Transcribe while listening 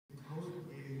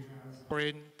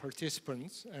foreign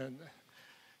participants and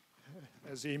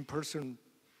as in-person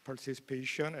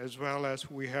participation, as well as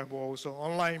we have also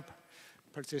online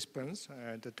participants,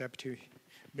 the Deputy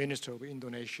Minister of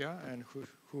Indonesia, and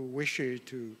who wishes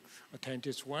to attend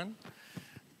this one.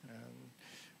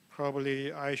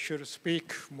 Probably I should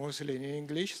speak mostly in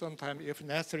English. Sometimes, if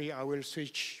necessary, I will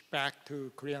switch back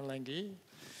to Korean language.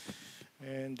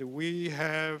 And we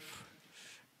have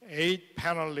 8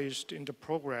 panelists in the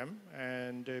program,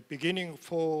 and the beginning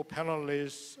 4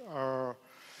 panelists are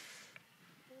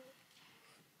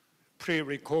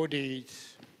pre-recorded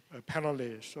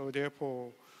panelists. So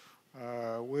therefore,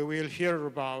 we will hear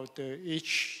about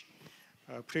each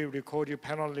pre-recorded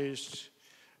panelist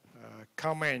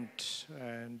comment,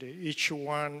 and each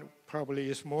one probably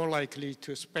is more likely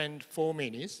to spend 4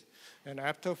 minutes. And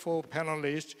after 4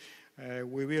 panelists,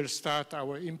 we will start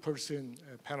our in-person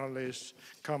panelist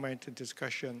comment and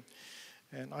discussion.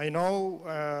 And I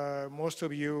know most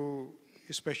of you,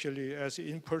 especially as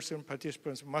in-person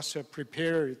participants, must have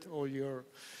prepared all your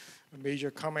major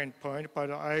comment points,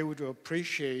 but I would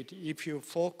appreciate if you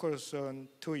focus on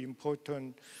 2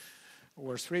 important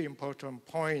or 3 important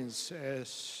points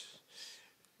as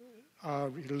are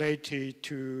related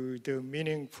to the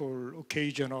meaningful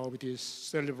occasion of this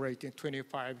celebrating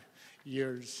 25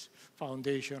 years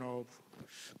foundation of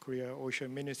Korea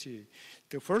Ocean Ministry.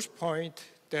 The first point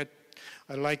that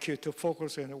I'd like you to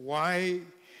focus on why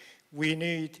we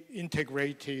need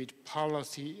integrated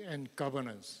policy and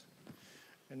governance.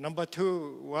 And number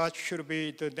 2, what should be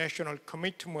the national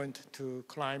commitment to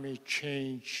climate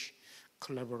change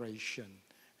collaboration?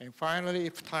 And finally,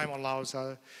 if time allows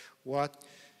us, what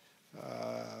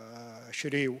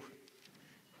should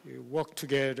we work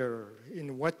together,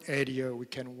 in what area we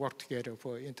can work together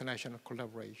for international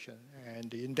collaboration?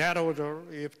 And in that order,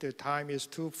 if the time is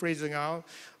too freezing out,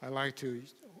 I'd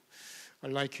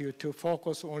like you to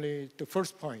focus only the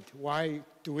first point. Why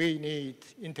do we need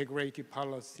integrated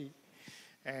policy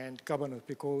and governance?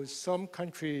 Because some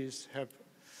countries have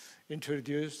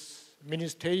introduced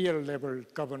ministerial level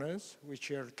governance,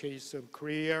 which are the case of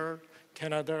Korea,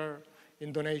 Canada,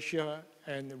 Indonesia,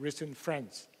 and recent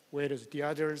France, whereas the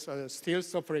others are still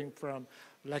suffering from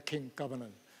lacking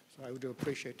governance. So I would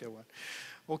appreciate that one.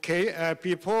 Okay,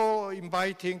 before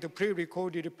inviting the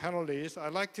pre-recorded panelists,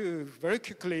 I'd like to very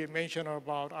quickly mention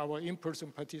about our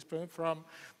in-person participants. From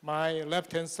my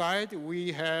left-hand side,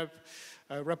 we have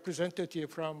a representative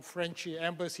from French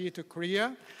Embassy to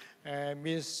Korea,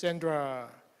 Ms. Sandra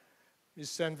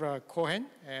Cohen,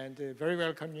 and very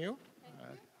welcome you.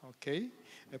 Okay,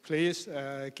 please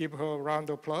give her a round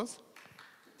of applause.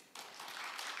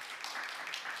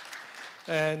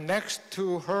 And next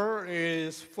to her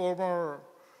is former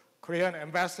Korean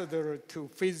ambassador to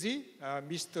Fiji,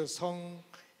 Mr.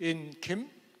 Sung-in Kim.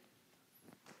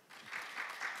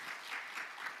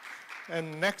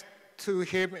 And next to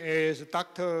him is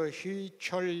Dr.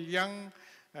 Hee-Chul Yang,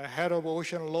 head of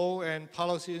Ocean Law and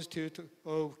Policy Institute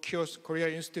of KIOS, Korea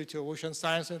Institute of Ocean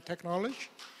Science and Technology.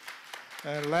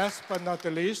 And last but not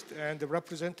the least, and the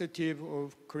representative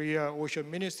of Korea Ocean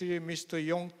Ministry, Mr.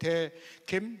 Yong-tae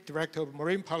Kim, Director of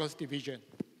Marine Policy Division.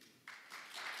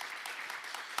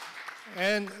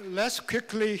 And let's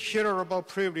quickly hear about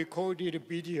pre-recorded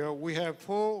video. We have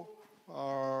 4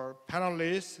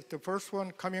 panelists. The first one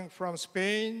coming from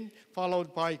Spain,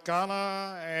 followed by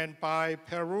Ghana, and by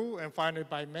Peru, and finally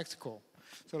by Mexico.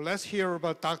 So let's hear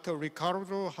about Dr.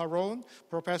 Ricardo Jaron,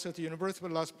 professor at the University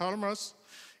of Las Palmas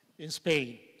in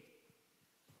Spain.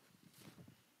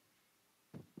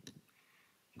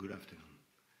 Good afternoon.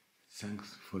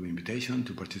 Thanks for the invitation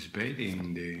to participate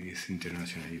in this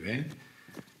international event.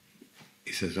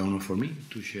 It's an honor for me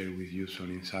to share with you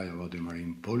some insight about the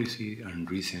marine policy and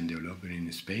recent development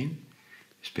in Spain,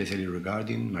 especially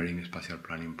regarding marine spatial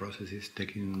planning processes,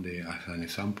 taking as an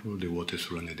example the waters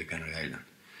surrounding the Canary Islands.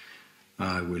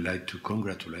 I would like to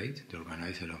congratulate the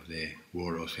organizer of the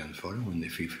World Oceans Forum on the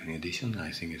 5th edition.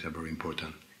 I think it's a very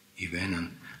important event,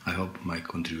 and I hope my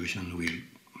contribution will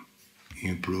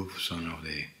improve some of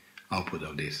the output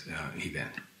of this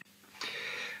event.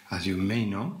 As you may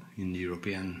know, in the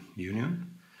European Union,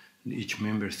 each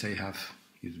member state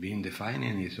is being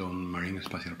defining its own marine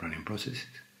spatial planning process,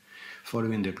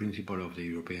 following the principle of the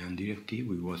European Directive,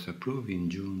 which was approved in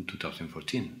June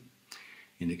 2014.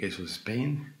 In the case of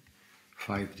Spain,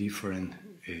 5 different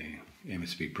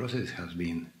MSP processes have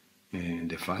been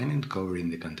defined, covering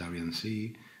the Cantabrian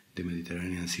Sea, the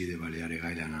Mediterranean Sea, the Balearic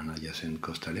Islands and adjacent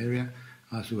coastal area,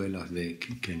 as well as the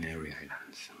Canary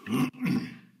Islands.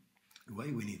 Why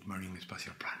we need marine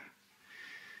spatial planning?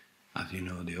 As you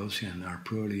know, the oceans are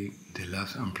probably the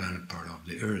last unplanned part of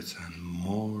the Earth, and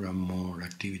more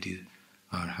activities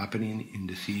are happening in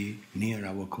the sea, near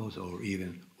our coast, or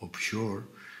even offshore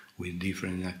with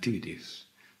different activities.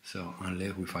 So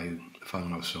unless we find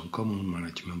out some common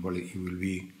management policy, it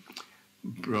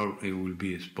will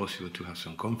be possible to have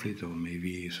some conflict or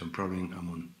maybe some problem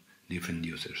among different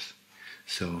users.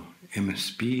 So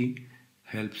MSP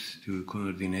helps to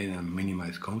coordinate and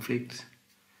minimize conflicts,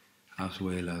 as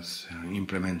well as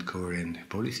implement current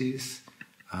policies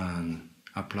and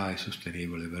apply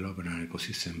sustainable development and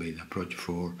ecosystem-based approach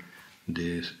for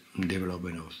the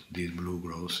development of these blue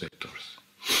growth sectors.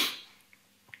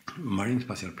 Marine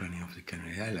spatial planning of the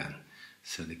Canary Island.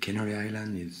 So the Canary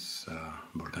Island is a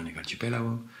volcanic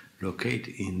archipelago located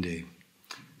in the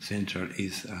central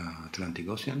East Atlantic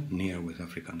Ocean near West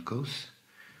African coast,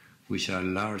 which are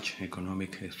large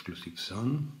economic exclusive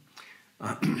zone,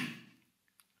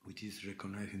 which is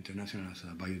recognized internationally as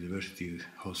a biodiversity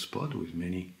hotspot with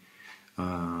many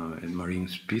marine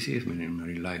species, many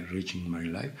marine life, rich in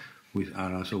marine life,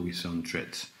 and also with some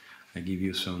threats. I give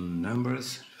you some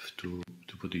numbers to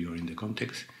put you in the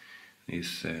context.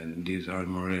 These are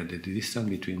more or less the distance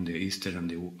between the eastern and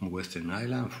the western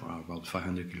island, for about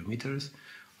 500 kilometers,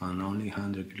 and only a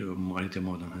little more than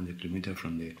 100 kilometers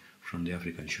from the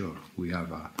African shore. We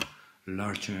have a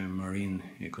large marine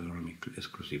economic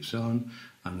exclusive zone,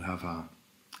 and we have a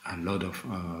lot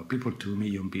of people, 2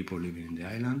 million people living in the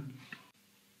island,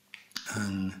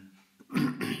 and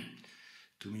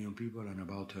 2 million people and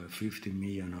about 50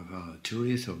 million of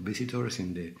tourists or visitors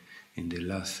in the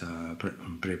last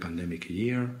pre-pandemic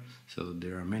year. So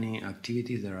there are many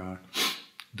activities that are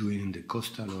doing in the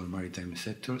coastal or maritime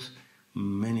sectors,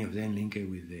 many of them linked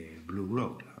with the blue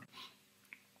growth.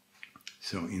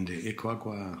 So in the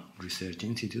EcoAqua Research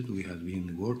Institute, we have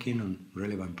been working on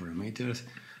relevant parameters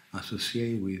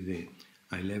associated with the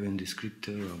 11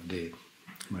 descriptor of the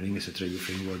Marine Strategy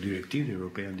Framework Directive, the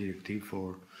European Directive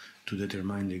to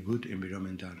determine the good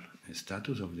environmental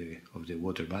status of the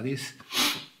water bodies.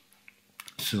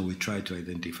 So we try to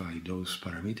identify those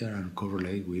parameters and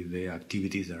correlate with the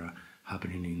activities that are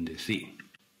happening in the sea.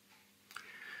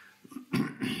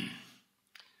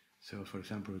 So, for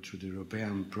example, through the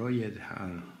European project,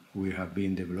 we have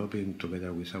been developing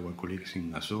together with our colleagues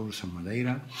in Azores and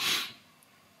Madeira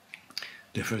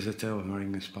the first step of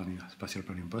marine spatial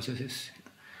planning processes,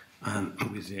 and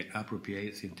with the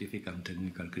appropriate scientific and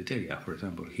technical criteria. For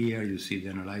example, here you see the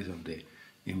analysis of the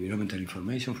environmental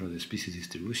information from the species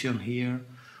distribution here,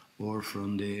 or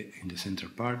in the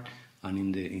central part,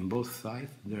 and in both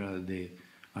sides there are the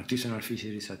artisanal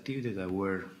fisheries activities that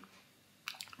were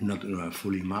not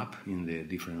fully mapped in the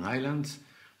different islands,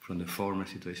 from the former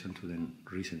situation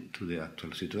to the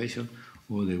actual situation,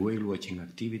 or the whale watching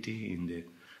activity in the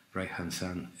right-hand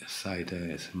side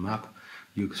map.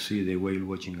 You see the whale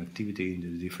watching activity in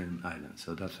the different islands.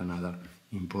 So that's another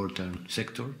important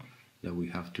sector that we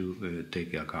have to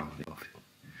take account of.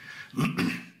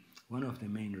 One of the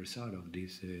main results of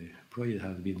this project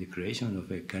has been the creation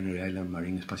of a Canary Island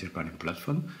Marine Spatial Planning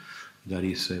Platform that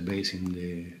is based in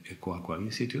the EcoAqua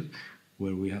Institute,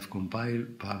 where we have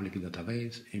compiled public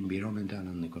database, environmental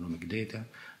and economic data,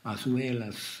 as well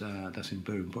as, that's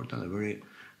very important, very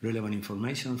relevant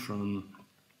information from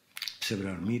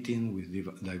several meetings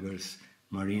with diverse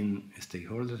marine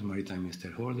stakeholders, maritime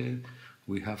stakeholders.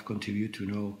 We have contributed to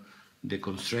know the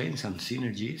constraints and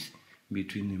synergies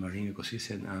between the marine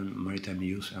ecosystem and maritime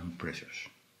use and pressures.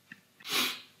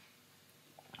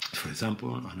 For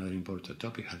example, another important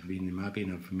topic has been the mapping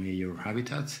of major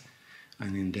habitats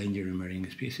and endangered marine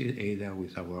species, either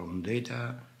with our own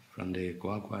data from the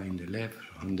EcoAqua in the left,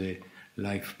 from the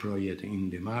LIFE project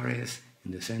in the mares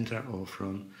in the center, or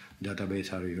from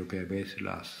database are European-based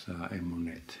as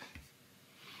EMONET.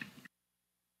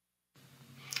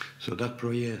 So that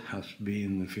project has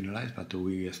been finalized, but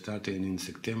we started in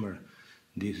September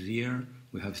this year.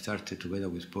 We have started together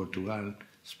with Portugal,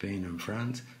 Spain and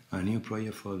France a new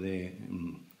project for the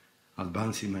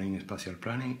advancing marine spatial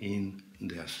planning in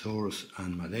the Azores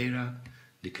and Madeira,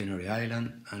 the Canary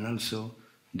Island, and also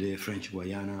the French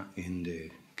Guiana in the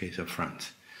case of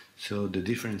France. So the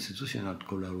different institutions are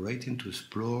collaborating to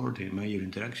explore the major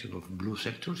interaction of blue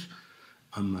sectors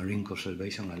and marine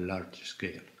conservation at large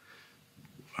scale.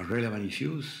 A relevant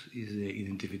issue is the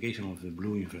identification of the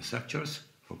blue infrastructures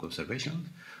for conservation,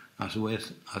 as well as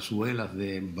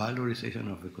the valorization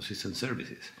of ecosystem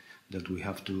services that we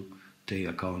have to take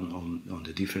account on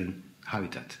the different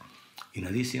habitats. In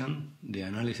addition, the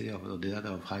analysis of the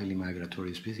data of highly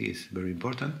migratory species is very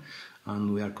important,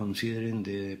 and we are considering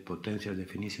the potential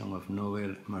definition of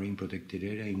novel marine protected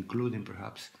area, including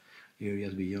perhaps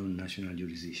areas beyond national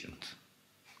jurisdictions.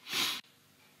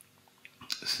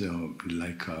 So,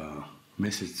 like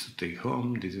message to take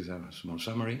home. This is a small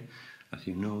summary. As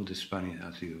you know, the Spanish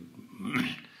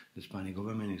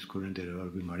government is currently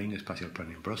developing marine spatial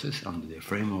planning process under the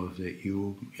frame of the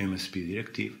EU MSP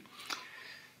directive.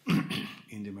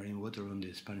 In the marine water on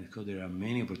the Spanish coast, there are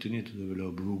many opportunities to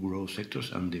develop blue growth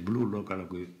sectors and the blue local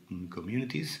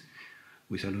communities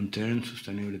with a long-term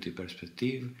sustainability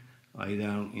perspective,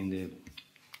 either in the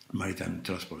maritime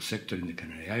transport sector in the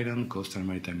Canary Islands, coastal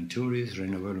maritime tourism,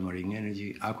 renewable marine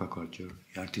energy, aquaculture,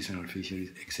 artisanal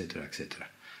fisheries, etc., etc.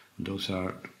 Those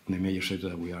are the major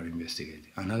sectors that we are investigating.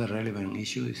 Another relevant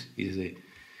issue is the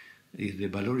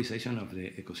valorization of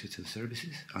the ecosystem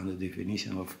services and the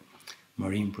definition of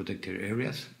marine protected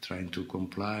areas, trying to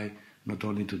comply not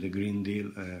only to the Green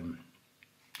Deal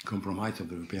compromise of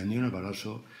the European Union, but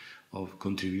also of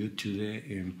contribute to the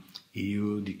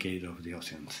EU Decade of the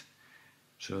Oceans.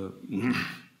 So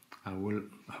I will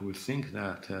think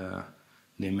that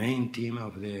the main theme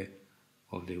of the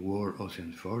World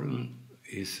Ocean Forum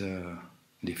is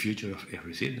the future of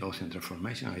everything, ocean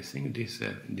transformation. I think this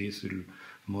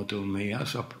motto may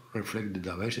also reflect the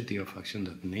diversity of action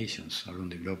that nations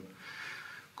around the globe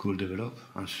could develop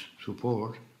and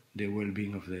support the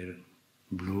well-being of their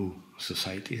blue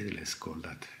societies, let's call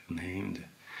that named,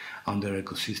 under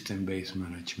ecosystem-based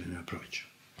management approach.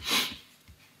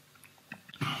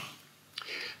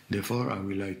 Therefore, I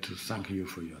would like to thank you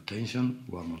for your attention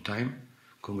one more time.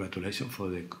 Congratulations for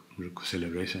the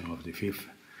celebration of the 5th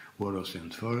World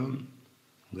Ocean Forum.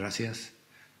 Gracias.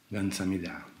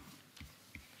 Gamsahamnida.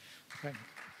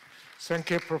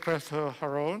 Thank you, Professor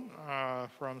Jaron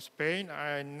from Spain.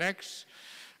 Next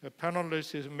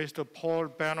panelist is Mr. Paul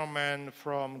Bannerman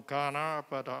from Ghana,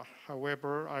 but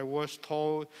however, I was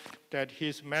told that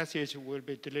his message will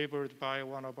be delivered by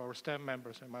one of our staff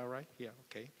members. Am I right? Yeah,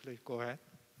 okay, please go ahead.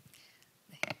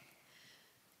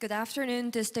 Good afternoon,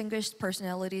 distinguished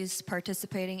personalities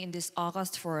participating in this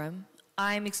August forum.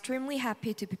 I'm extremely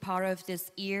happy to be part of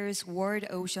this year's World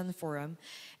Ocean Forum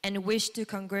and wish to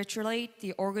congratulate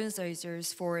the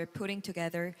organizers for putting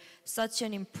together such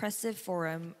an impressive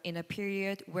forum in a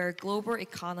period where global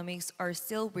economies are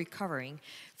still recovering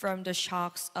from the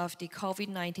shocks of the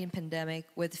COVID-19 pandemic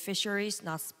with fisheries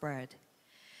not spread.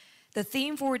 The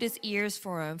theme for this year's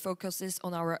forum focuses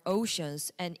on our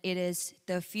oceans, and it is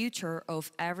the future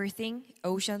of everything,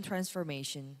 ocean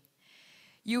transformation.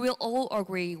 You will all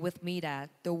agree with me that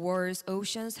the world's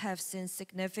oceans have seen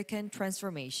significant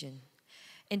transformation.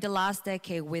 In the last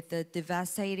decade, with the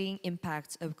devastating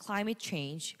impacts of climate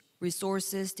change,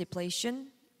 resources depletion,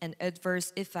 and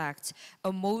adverse effects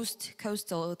on most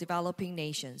coastal developing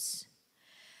nations.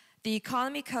 The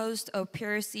economic cost of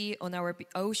piracy on our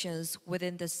oceans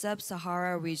within the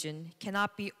sub-Sahara region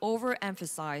cannot be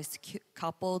overemphasized,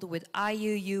 coupled with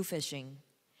IUU fishing.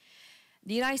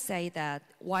 Need I say that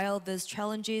while these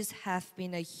challenges have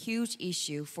been a huge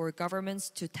issue for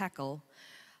governments to tackle,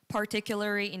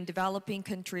 particularly in developing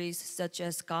countries such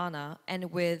as Ghana,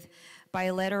 and with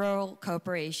bilateral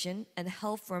cooperation and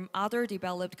help from other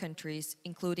developed countries,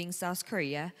 including South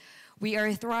Korea, we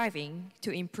are thriving to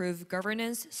improve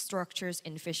governance structures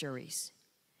in fisheries.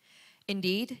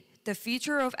 Indeed, the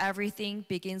future of everything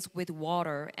begins with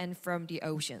water and from the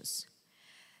oceans.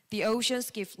 The oceans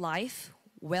give life,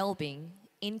 well-being,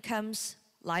 incomes,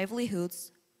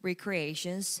 livelihoods,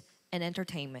 recreations, and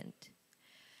entertainment.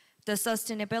 The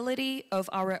sustainability of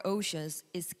our oceans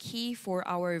is key for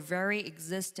our very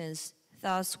existence,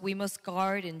 thus we must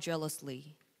guard it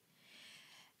jealously.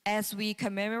 As we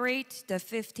commemorate the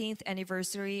 15th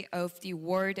anniversary of the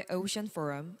World Ocean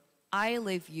Forum, I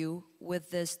leave you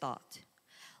with this thought.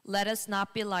 Let us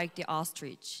not be like the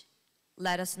ostrich.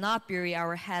 Let us not bury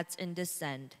our heads in the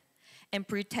sand and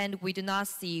pretend we do not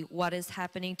see what is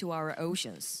happening to our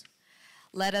oceans.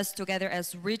 Let us together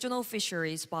as regional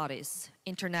fisheries bodies,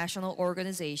 international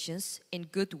organizations, in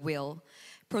goodwill,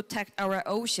 protect our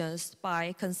oceans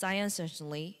by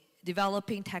conscientiously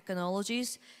developing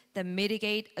technologies that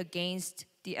mitigate against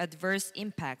the adverse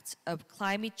impacts of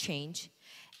climate change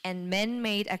and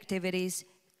man-made activities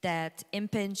that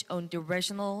impinge on the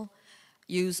rational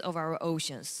use of our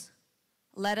oceans.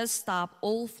 Let us stop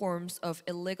all forms of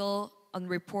illegal,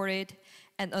 unreported,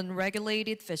 and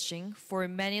unregulated fishing, for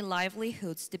many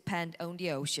livelihoods depend on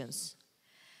the oceans.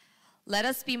 Let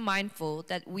us be mindful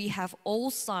that we have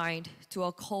all signed to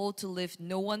a call to leave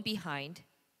no one behind,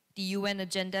 the UN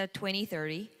Agenda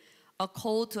 2030, a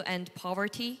call to end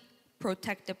poverty,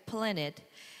 protect the planet,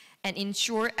 and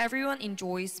ensure everyone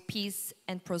enjoys peace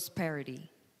and prosperity.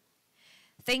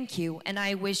 Thank you, and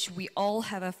I wish we all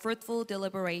have a fruitful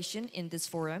deliberation in this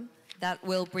forum that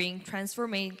will bring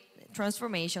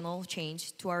transformational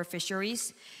change to our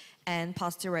fisheries and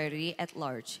posterity at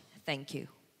large. Thank you.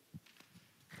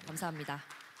 감사합니다.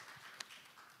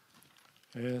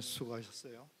 네,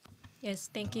 수고하셨어요. Yes,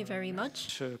 thank you very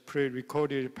much.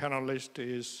 Pre-recorded panelist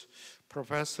is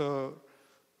Professor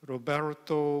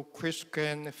Roberto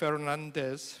Quisquen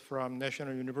Fernandez from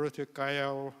National University of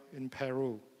Callao in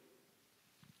Peru.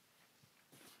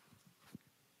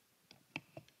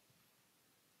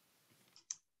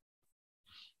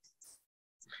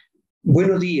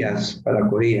 Buenos días para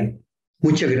Corea.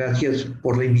 Muchas gracias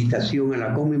por la invitación a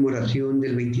la conmemoración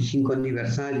del 25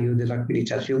 aniversario de la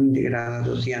Administración Integrada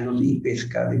de Océanos y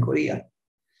Pesca de Corea.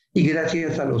 Y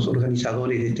gracias a los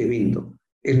organizadores de este evento,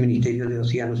 el Ministerio de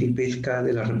Océanos y Pesca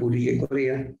de la República de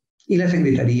Corea y la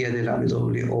Secretaría de la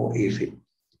WOF.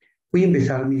 Voy a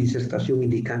empezar mi disertación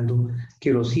indicando que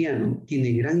el océano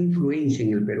tiene gran influencia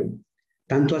en el Perú,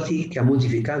 tanto así que ha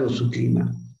modificado su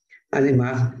clima.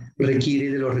 Además,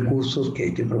 requiere de los recursos que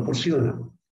este proporciona.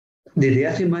 Desde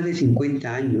hace más de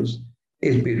 50 años,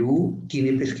 el Perú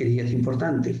tiene pesquerías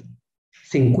importantes.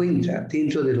 Se encuentra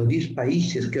dentro de los 10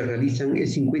 países que realizan el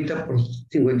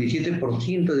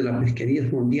 57% de las pesquerías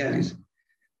mundiales,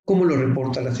 como lo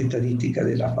reporta las estadísticas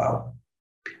de la FAO.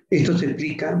 Esto se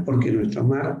explica porque nuestro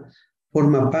mar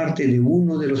forma parte de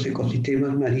uno de los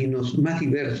ecosistemas marinos más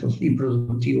diversos y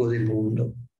productivos del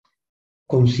mundo.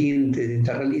 Consciente de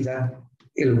esta realidad,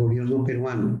 el gobierno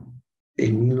peruano,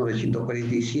 en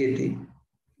 1947,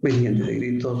 mediante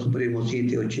Decreto Supremo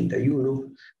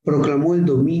 781, proclamó el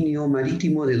dominio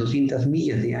marítimo de 200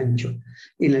 millas de ancho,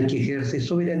 en la que ejerce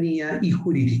soberanía y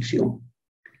jurisdicción.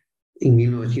 En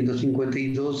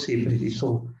 1952 se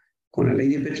precisó, con la Ley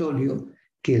de Petróleo,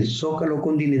 que el Zócalo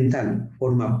continental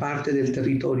forma parte del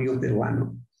territorio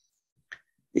peruano.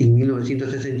 En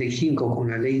 1965, con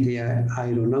la Ley de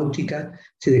Aeronáutica,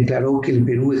 se declaró que el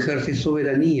Perú ejerce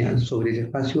soberanía sobre el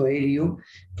espacio aéreo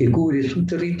que cubre su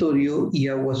territorio y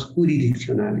aguas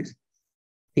jurisdiccionales.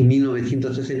 En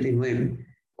 1969,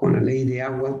 con la Ley de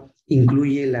Agua,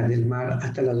 incluye la del mar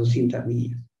hasta las 200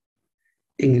 millas.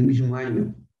 En el mismo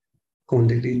año, con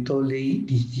Decreto Ley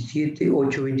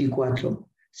 17824,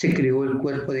 se creó el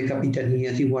Cuerpo de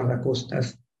Capitanías y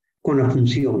Guardacostas, con la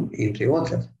función, entre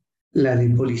otras, la de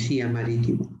Policía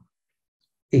Marítimo.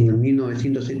 En el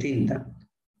 1970,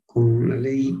 con la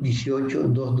Ley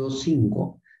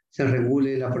 18225, se regula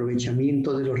el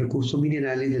aprovechamiento de los recursos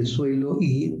minerales del suelo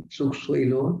y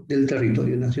subsuelo del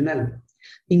territorio nacional,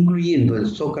 incluyendo el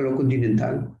Zócalo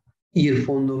continental y el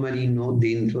fondo marino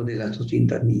dentro de las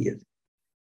 200 millas.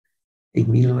 En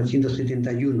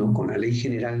 1971, con la Ley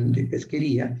General de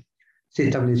Pesquería, se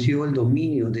estableció el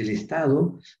dominio del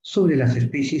Estado sobre las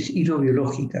especies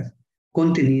hidrobiológicas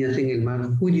contenidas en el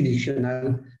mar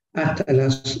jurisdiccional hasta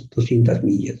las 200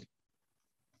 millas.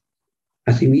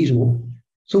 Asimismo,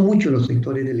 son muchos los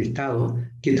sectores del Estado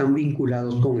que están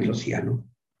vinculados con el océano.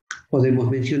 Podemos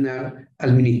mencionar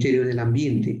al Ministerio del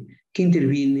Ambiente, que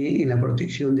interviene en la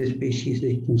protección de especies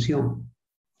de extinción,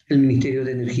 el Ministerio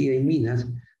de Energía y Minas,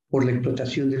 por la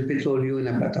explotación del petróleo en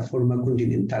la plataforma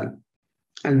continental,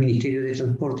 al Ministerio de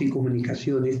Transporte y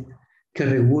Comunicaciones, que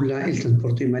regula el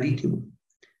transporte marítimo,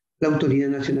 la Autoridad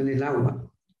Nacional del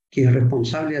Agua, que es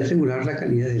responsable de asegurar la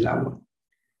calidad del agua,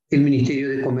 el Ministerio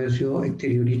de Comercio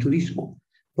Exterior y Turismo,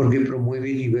 porque promueve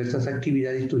diversas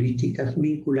actividades turísticas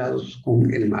vinculadas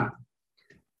con el mar,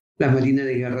 la Marina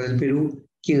de Guerra del Perú,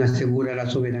 quien asegura la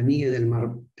soberanía del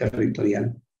mar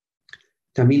territorial.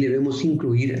 También debemos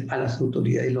incluir a las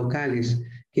autoridades locales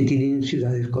que tienen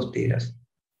ciudades costeras.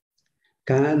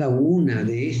 Cada una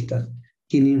de estas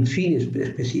tiene fines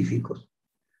específicos,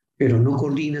 pero no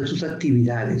coordinan sus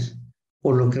actividades,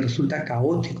 por lo que resulta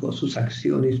caótico sus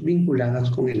acciones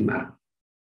vinculadas con el mar.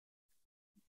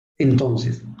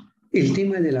 Entonces, el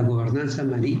tema de la gobernanza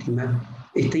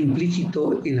marítima está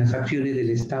implícito en las acciones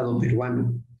del Estado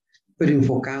peruano, pero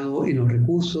enfocado en los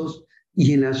recursos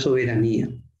y en la soberanía,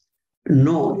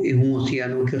 no en un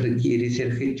océano que requiere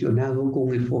ser gestionado con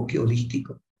un enfoque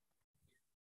holístico.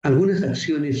 Algunas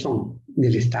acciones son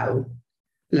del Estado: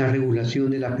 la regulación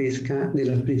de la pesca de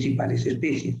las principales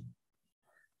especies,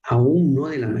 aún no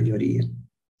de la mayoría;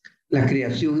 la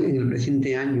creación en el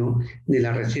presente año de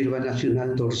la Reserva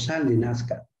Nacional Dorsal de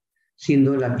Nazca,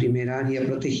 siendo la primera área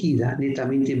protegida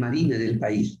netamente marina del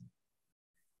país.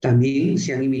 También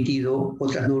se han emitido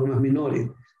otras normas menores,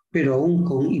 pero aún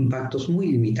con impactos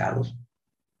muy limitados.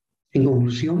 En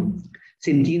conclusión,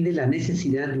 se entiende la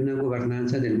necesidad de una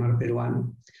gobernanza del mar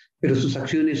peruano, pero sus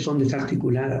acciones son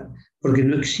desarticuladas porque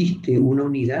no existe una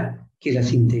unidad que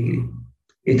las integre.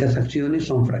 Estas acciones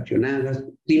son fraccionadas,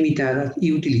 limitadas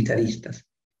y utilitaristas.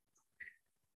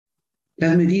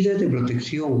 Las medidas de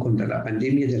protección contra la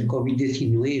pandemia del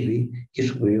COVID-19 que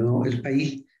sufrió el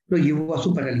país lo llevó a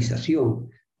su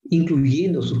paralización,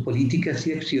 incluyendo sus políticas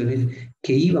y acciones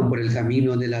que iban por el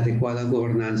camino de la adecuada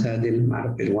gobernanza del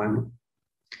mar peruano.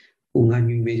 Un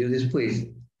año y medio después,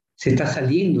 se está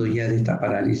saliendo ya de esta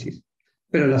parálisis,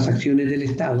 pero las acciones del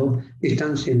Estado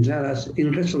están centradas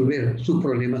en resolver sus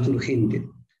problemas urgentes,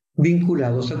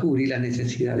 vinculados a cubrir las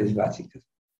necesidades básicas.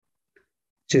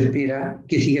 Se espera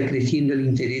que siga creciendo el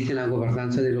interés en la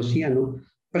gobernanza del océano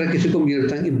para que se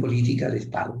conviertan en política de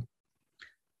Estado.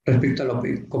 Respecto a la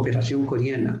cooperación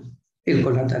coreana, el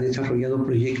COLAT ha desarrollado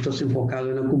proyectos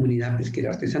enfocados en la comunidad pesquera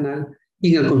artesanal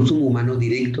y en el consumo humano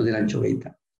directo de la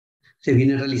anchoveta. Se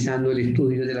viene realizando el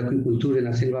estudio de la acuicultura en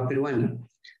la selva peruana,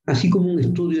 así como un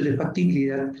estudio de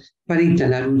factibilidad para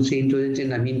instalar un centro de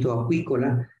entrenamiento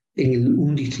acuícola en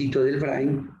un distrito del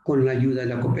Brain con la ayuda de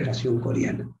la cooperación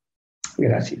coreana.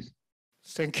 Gracias.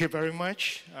 Thank you very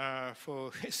much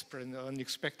for his presentation.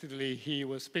 Unexpectedly, he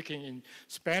was speaking in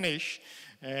Spanish,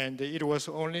 and it was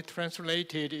only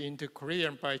translated into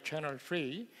Korean by Channel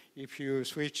 3. If you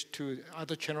switch to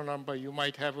other channel number, you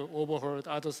might have overheard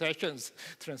other sessions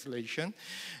translation.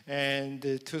 And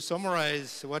to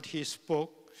summarize what he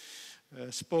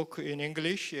spoke in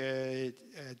English,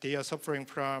 they are suffering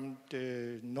from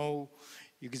no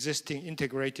existing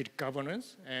integrated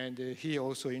governance, and he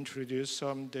also introduced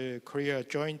some the Korea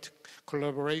joint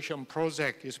collaboration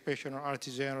project, especially on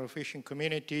artisanal fishing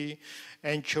community,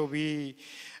 anchovy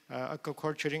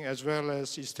aquaculturing, as well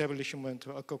as establishment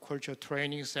of aquaculture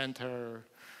training center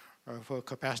for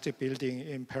capacity building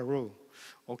in Peru.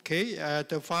 Okay,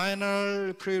 the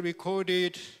final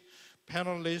pre-recorded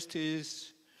panelist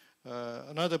is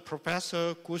another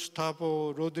professor,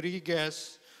 Gustavo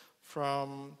Rodriguez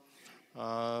from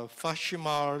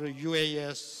Fashimar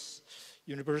UAS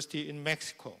University in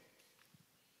Mexico.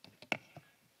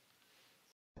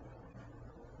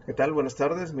 ¿Qué tal? Buenas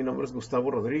tardes, mi nombre es Gustavo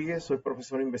Rodríguez, soy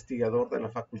profesor investigador de la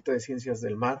Facultad de Ciencias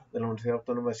del Mar de la Universidad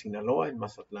Autónoma de Sinaloa en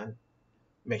Mazatlán,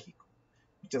 México.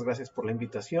 Muchas gracias por la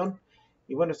invitación.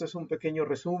 Y bueno, este es un pequeño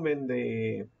resumen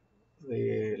de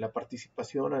la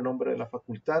participación a nombre de la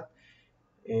facultad.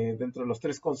 Dentro de los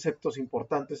tres conceptos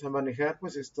importantes a manejar,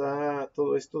 pues está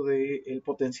todo esto del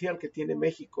potencial que tiene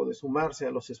México de sumarse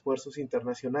a los esfuerzos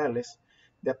internacionales,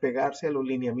 de apegarse a los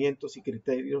lineamientos y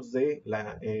criterios de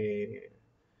la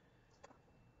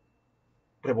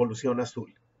Revolución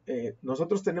Azul.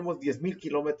 Nosotros tenemos 10,000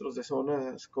 kilómetros de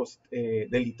zonas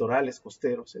de litorales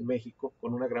costeros en México,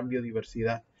 con una gran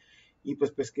biodiversidad, y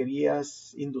pues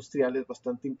pesquerías industriales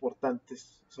bastante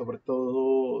importantes, sobre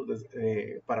todo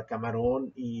para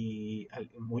camarón y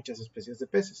muchas especies de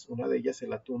peces. Una de ellas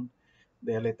el atún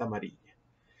de aleta amarilla.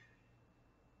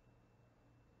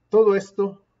 Todo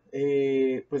esto,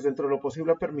 pues dentro de lo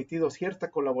posible ha permitido cierta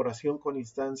colaboración con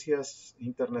instancias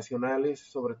internacionales,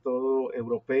 sobre todo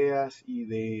europeas y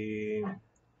de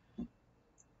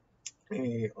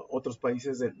otros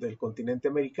países del continente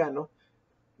americano,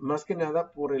 más que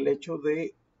nada por el hecho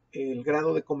de el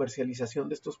grado de comercialización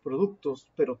de estos productos,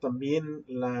 pero también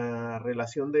la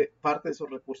relación de parte de esos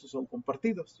recursos son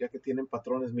compartidos, ya que tienen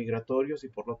patrones migratorios y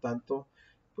por lo tanto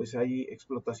pues hay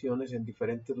explotaciones en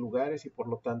diferentes lugares y por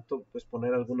lo tanto pues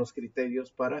poner algunos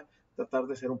criterios para tratar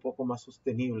de ser un poco más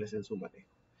sostenibles en su manejo.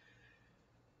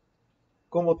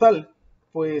 Como tal,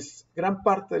 pues gran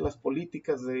parte de las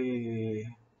políticas de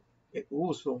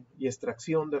uso y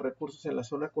extracción de recursos en la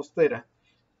zona costera,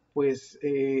 pues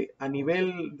a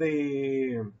nivel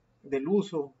del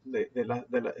uso de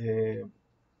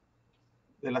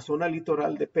la zona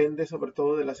litoral depende sobre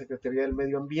todo de la Secretaría del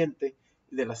Medio Ambiente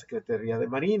y de la Secretaría de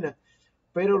Marina,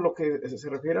 pero lo que se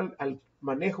refiere al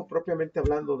manejo propiamente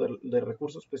hablando de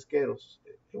recursos pesqueros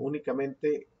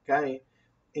únicamente cae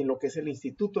en lo que es el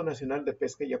Instituto Nacional de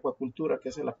Pesca y Acuacultura, que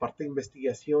hace la parte de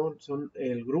investigación, son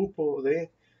el grupo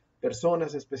de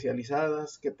personas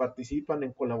especializadas que participan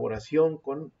en colaboración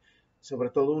con sobre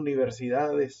todo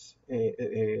universidades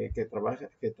que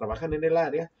trabajan en el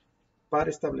área para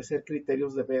establecer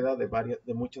criterios de veda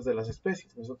de muchas de las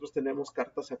especies. Nosotros tenemos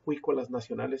cartas acuícolas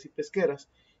nacionales y pesqueras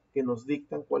que nos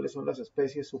dictan cuáles son las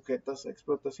especies sujetas a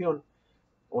explotación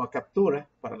o a captura,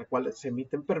 para la cual se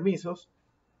emiten permisos,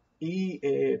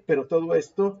 pero todo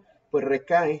esto pues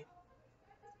recae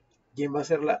quién va a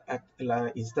ser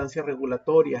la instancia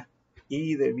regulatoria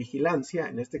y de vigilancia,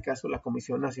 en este caso la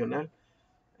Comisión Nacional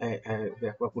de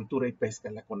Acuacultura y Pesca,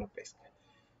 la CONAPESCA.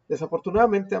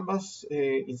 Desafortunadamente ambas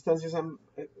instancias han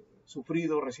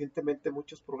sufrido recientemente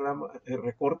muchos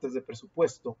recortes de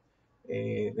presupuesto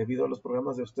debido a los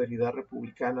programas de austeridad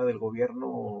republicana del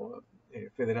gobierno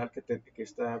federal que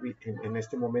está en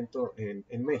este momento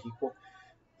en México,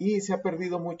 y se ha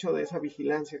perdido mucho de esa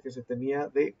vigilancia que se tenía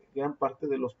de gran parte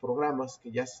de los programas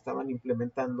que ya se estaban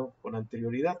implementando con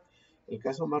anterioridad. El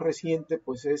caso más reciente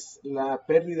pues es la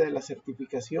pérdida de la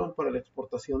certificación para la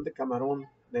exportación de camarón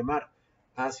de mar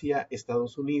hacia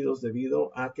Estados Unidos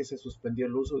debido a que se suspendió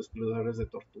el uso de excluidores de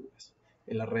tortugas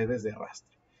en las redes de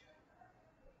arrastre.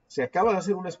 Se acaba de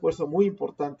hacer un esfuerzo muy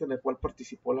importante en el cual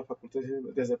participó la facultad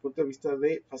desde el punto de vista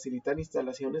de facilitar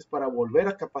instalaciones para volver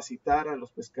a capacitar a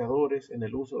los pescadores en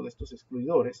el uso de estos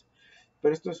excluidores,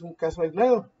 pero esto es un caso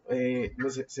aislado.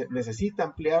 Necesita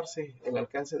ampliarse el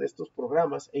alcance de estos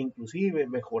programas e inclusive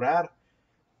mejorar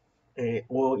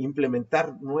o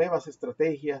implementar nuevas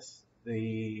estrategias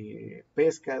de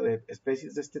pesca de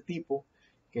especies de este tipo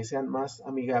que sean más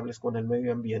amigables con el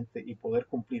medio ambiente y poder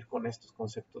cumplir con estos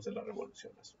conceptos de la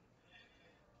Revolución Azul.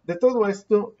 De todo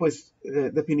esto, pues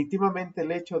definitivamente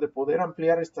el hecho de poder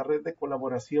ampliar esta red de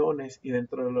colaboraciones y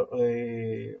dentro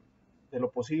de lo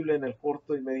posible en el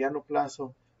corto y mediano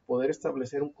plazo, poder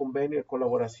establecer un convenio de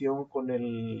colaboración con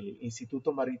el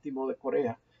Instituto Marítimo de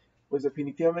Corea, pues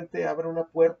definitivamente abre una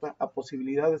puerta a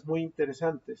posibilidades muy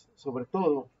interesantes, sobre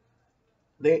todo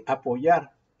de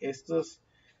apoyar estas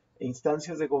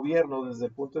instancias de gobierno desde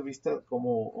el punto de vista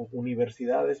como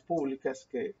universidades públicas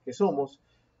que somos,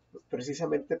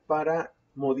 precisamente para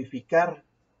modificar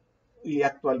y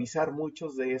actualizar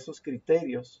muchos de esos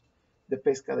criterios de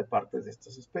pesca de partes de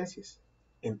estas especies,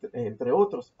 entre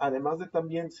otros, además de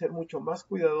también ser mucho más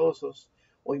cuidadosos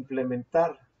o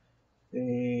implementar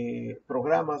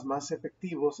programas más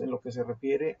efectivos en lo que se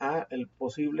refiere a el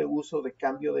posible uso de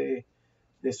cambio de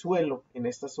suelo en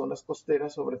estas zonas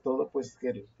costeras, sobre todo pues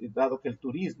dado que el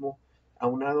turismo,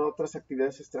 aunado a otras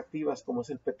actividades extractivas como es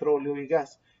el petróleo y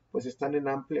gas, pues están en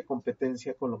amplia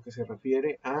competencia con lo que se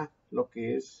refiere a lo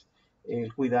que es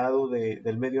el cuidado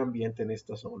del medio ambiente en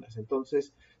estas zonas.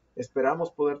 Entonces,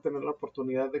 esperamos poder tener la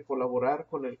oportunidad de colaborar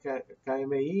con el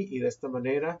KMI y de esta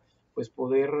manera pues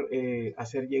poder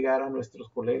hacer llegar a nuestros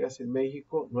colegas en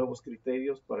México nuevos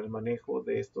criterios para el manejo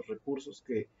de estos recursos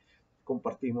que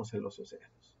compartimos en los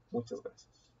océanos. Muchas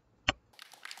gracias.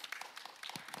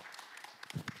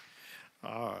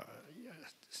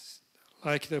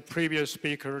 Like the previous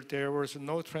speaker, there was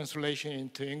no translation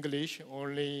into English,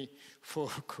 only for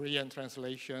Korean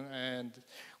translation. And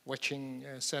watching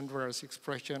Sandra's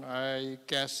expression, I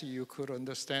guess you could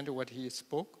understand what he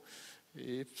spoke.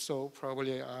 If so,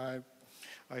 probably I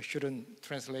shouldn't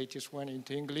translate this one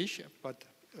into English, but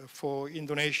for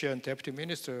Indonesian Deputy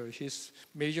Minister, his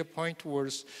major point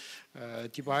was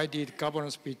divided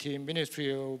governance between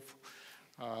Ministry of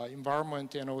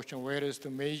Environment and Ocean, whereas the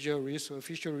major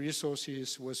fishery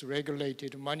resources was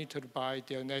regulated, monitored by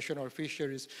the National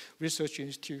Fisheries Research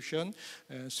Institution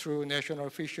through National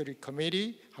Fishery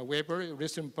Committee. However,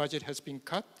 recent budget has been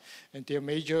cut, and their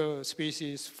major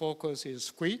species focus is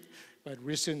squid. But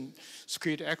recent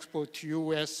squid export to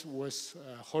U.S. was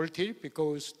halted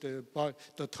because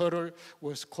the turtle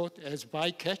was caught as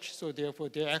bycatch, so therefore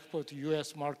their export to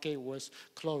U.S. market was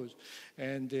closed.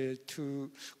 And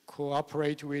to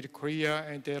cooperate with Korea,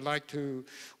 and they like to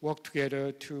work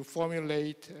together to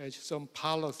formulate some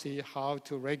policy how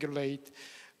to regulate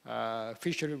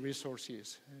fishery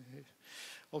resources.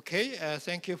 Okay,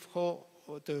 thank you for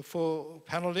the four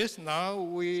panelists. Now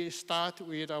we start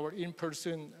with our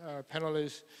in-person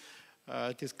panelist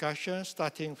discussion,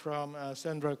 starting from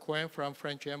Sandra Cohen from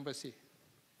French Embassy.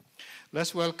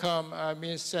 Let's welcome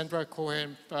Ms. Sandra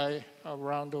Cohen by a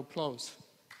round of applause.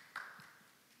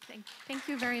 Thank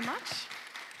you very much.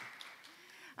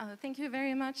 Thank you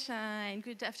very much, and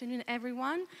good afternoon,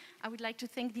 everyone. I would like to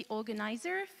thank the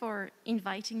organizer for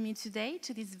inviting me today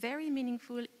to this very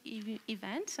meaningful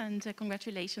event, and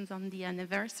congratulations on the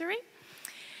anniversary.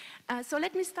 So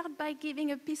let me start by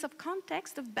giving a piece of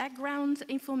context of background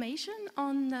information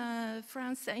on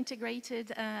France's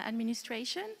integrated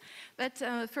administration. But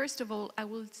first of all, I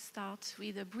will start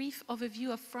with a brief overview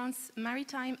of France's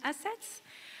maritime assets.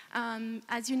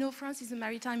 As you know, France is a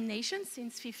maritime nation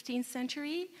since 15th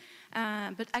century,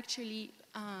 but actually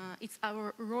it's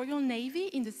our Royal Navy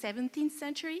in the 17th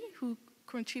century who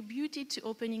contributed to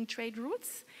opening trade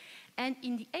routes. And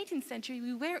in the 18th century,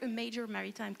 we were a major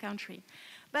maritime country.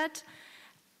 But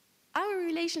our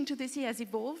relation to the sea has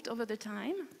evolved over the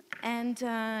time. And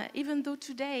even though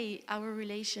today our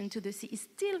relation to the sea is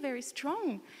still very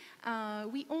strong,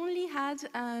 we only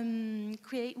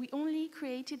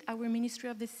created our Ministry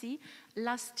of the Sea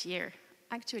last year.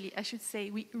 Actually, I should say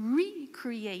we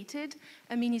recreated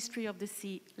a Ministry of the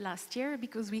Sea last year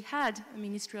because we had a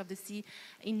Ministry of the Sea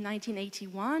in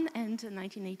 1981 and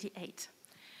 1988.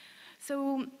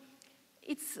 So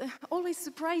It's always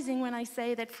surprising when I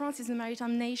say that France is a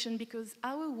maritime nation because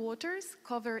our waters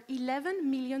cover 11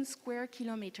 million square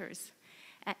kilometers.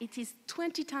 It is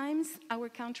 20 times our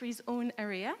country's own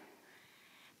area.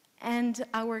 And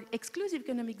our exclusive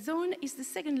economic zone is the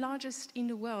second largest in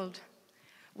the world.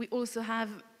 We also have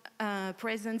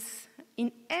presence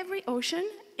in every ocean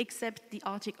except the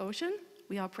Arctic Ocean.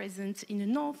 We are present in the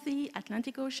North Sea,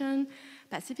 Atlantic Ocean,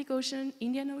 Pacific Ocean,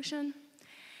 Indian Ocean.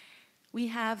 We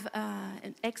have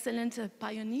an excellent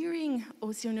pioneering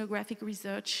oceanographic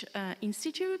research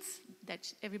institutes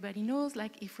that everybody knows,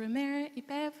 like ENG,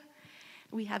 IPEV.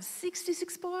 We have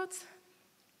 66 ports,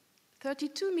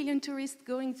 32 million tourists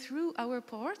going through our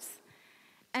ports,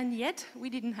 and yet we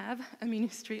didn't have a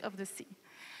Ministry of the Sea.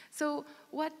 So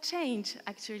what changed,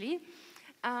 actually?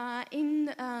 I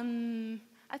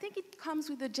think it comes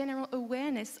with a general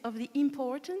awareness of the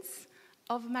importance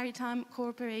of maritime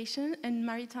cooperation and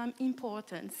maritime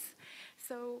importance.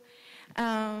 So,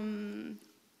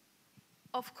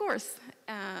 of course,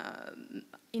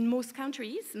 in most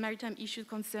countries, maritime issues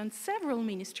concern several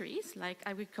ministries, like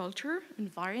agriculture,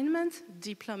 environment,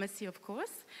 diplomacy, of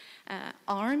course,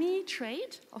 army,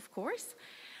 trade, of course.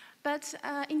 But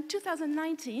in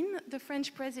 2019, the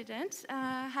French president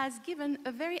has given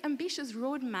a very ambitious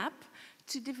roadmap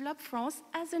to develop France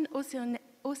as an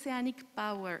oceanic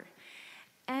power.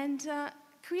 And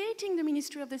creating the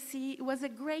Ministry of the Sea was a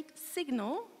great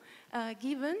signal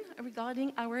given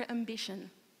regarding our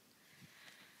ambition.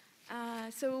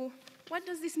 So what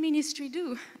does this ministry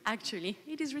do, actually?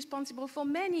 It is responsible for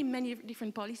many, many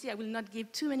different policies. I will not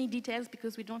give too many details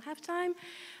because we don't have time,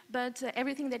 but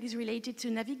everything that is related to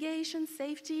navigation,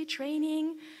 safety,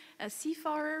 training,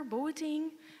 seafarer,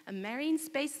 boating, marine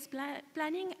space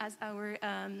planning, as our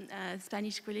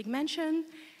Spanish colleague mentioned.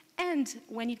 And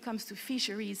when it comes to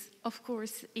fisheries, of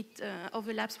course, it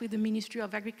overlaps with the Ministry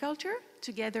of Agriculture.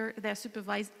 Together, they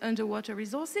supervise underwater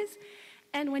resources.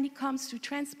 And when it comes to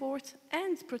transport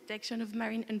and protection of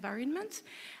marine environment,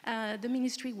 the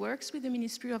ministry works with the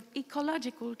Ministry of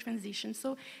Ecological Transition.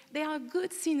 So there are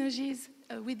good synergies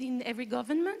within every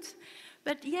government,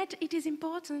 but yet it is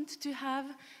important to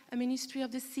have a Ministry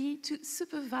of the Sea to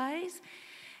supervise.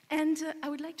 And I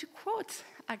would like to quote,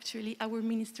 actually, our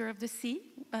Minister of the Sea,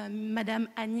 Madame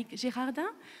Annick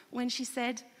Girardin, when she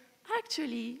said,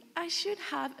 actually, I should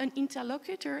have an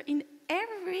interlocutor in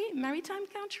every maritime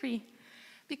country,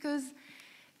 because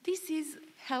this is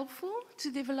helpful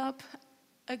to develop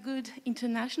a good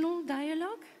international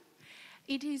dialogue.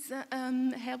 It is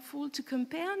helpful to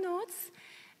compare notes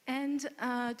and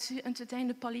to entertain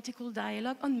a political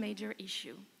dialogue on major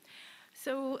issues.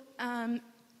 So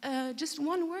just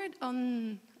one word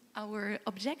on our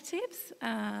objectives.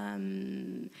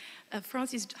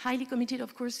 France is highly committed,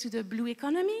 of course, to the blue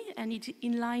economy, and it's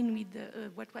in line with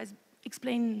what was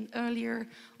explained earlier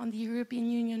on the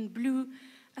European Union blue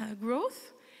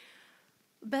growth.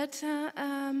 But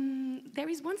there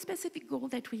is one specific goal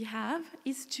that we have,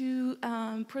 is to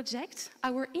project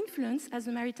our influence as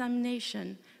a maritime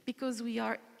nation, because we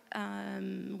have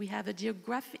a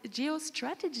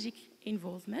geostrategic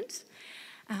involvement,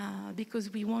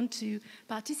 because we want to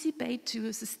participate to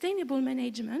a sustainable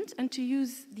management and to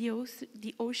use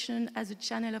the ocean as a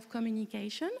channel of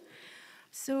communication.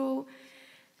 So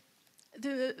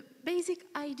the basic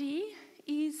idea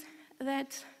is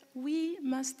that we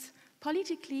must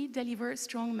politically deliver a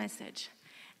strong message.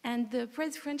 And the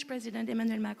French President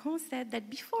Emmanuel Macron said that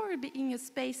before being a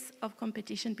space of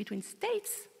competition between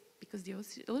states, because the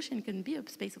ocean can be a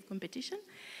space of competition,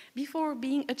 before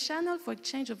being a channel for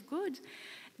exchange of goods,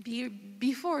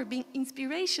 before being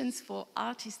inspirations for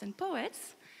artists and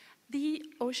poets, the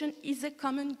ocean is a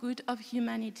common good of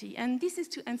humanity. And this is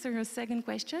to answer your second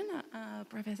question,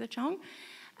 Professor Chang.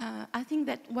 I think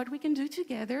that what we can do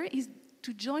together is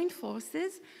to join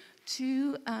forces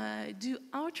to do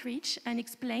outreach and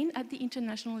explain at the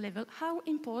international level how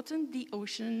important the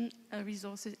ocean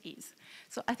resources is.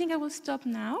 So I think I will stop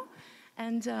now,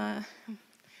 and I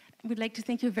would like to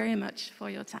thank you very much for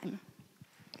your time.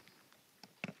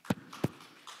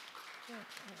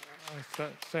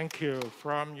 Thank you.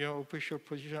 From your official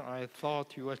position, I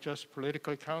thought you were just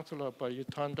political counselor, but you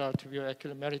turned out to be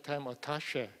actually maritime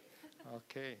attaché.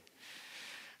 Okay.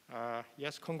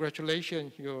 Yes,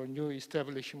 congratulations, your new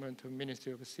establishment of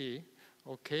Ministry of the Sea.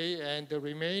 Okay, and the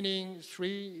remaining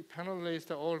three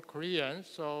panelists are all Korean,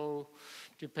 so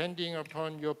depending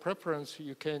upon your preference,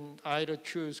 you can either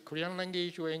choose Korean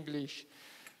language or English.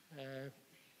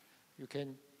 You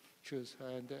can choose.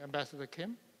 And Ambassador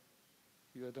Kim,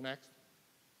 you are the next.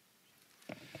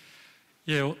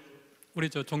 예, 우리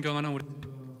존경하는 우리.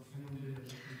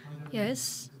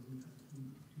 Yes.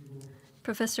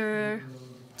 Professor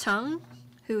Chang,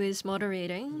 who is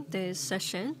moderating this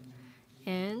session,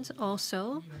 and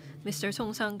also Mr.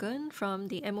 Song Sang-gun from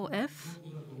the MOF,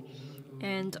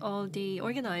 and all the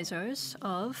organizers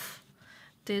of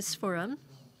this forum.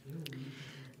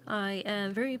 I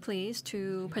am very pleased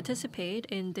to participate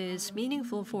in this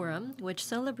meaningful forum, which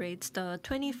celebrates the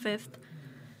 25th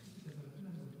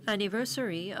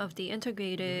anniversary of the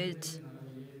integrated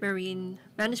marine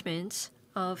management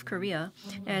of Korea,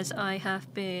 as I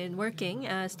have been working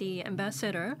as the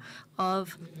ambassador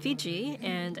of Fiji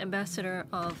and ambassador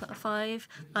of 5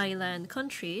 island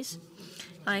countries.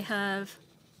 I have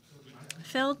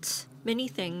felt many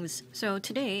things. So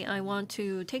today I want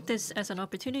to take this as an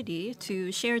opportunity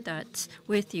to share that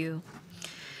with you.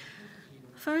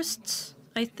 First,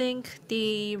 I think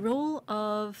the role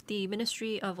of the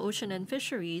Ministry of Ocean and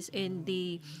Fisheries in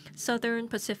the Southern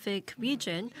Pacific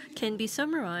region can be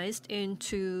summarized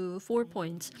into 4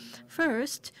 points.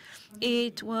 First,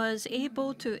 it was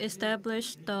able to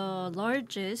establish the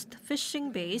largest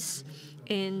fishing base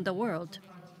in the world.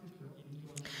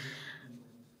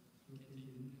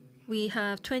 We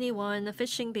have 21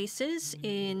 fishing bases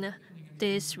in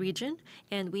this region,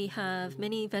 and we have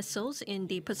many vessels in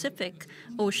the Pacific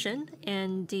Ocean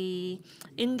and the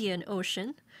Indian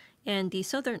Ocean and the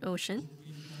Southern Ocean.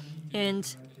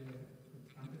 And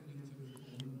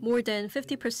more than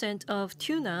 50% of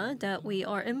tuna that we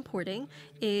are importing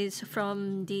is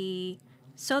from the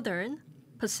Southern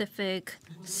Pacific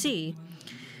Sea.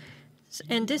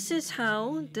 And this is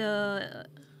how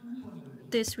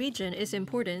this region is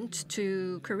important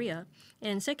to Korea.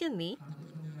 And secondly,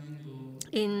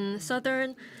 in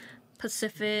Southern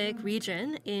Pacific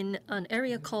region, in an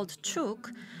area called Chuk,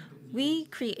 we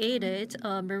created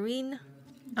a marine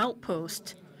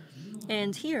outpost.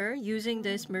 And here, using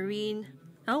this marine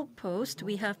outpost,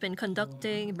 we have been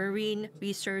conducting marine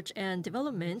research and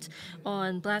development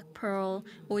on black pearl,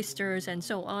 oysters, and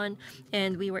so on.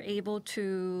 And we were able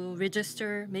to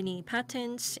register many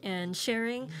patents and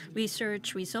sharing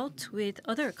research results with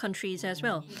other countries as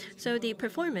well. So the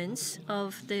performance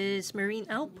of this marine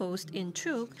outpost in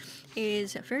Chuk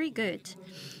is very good.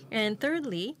 And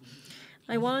thirdly,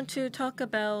 I want to talk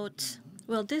about,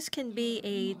 well, this can be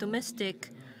a domestic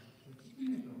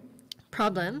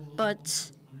problem,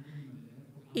 but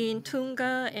in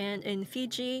Tonga and in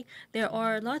Fiji, there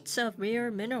are lots of rare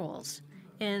minerals.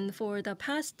 And for the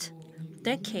past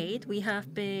decade, we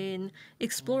have been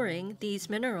exploring these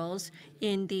minerals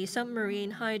in the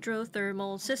submarine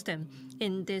hydrothermal system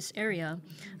in this area.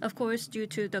 Of course, due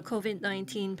to the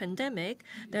COVID-19 pandemic,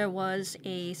 there was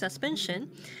a suspension.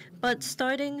 But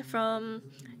starting from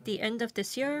the end of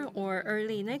this year or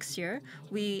early next year,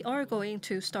 we are going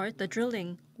to start the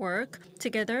drilling work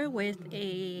together with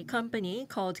a company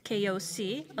called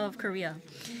KOC of Korea.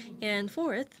 And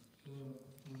fourth,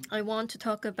 I want to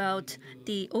talk about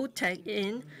the OTEC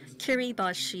in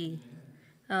Kiribati.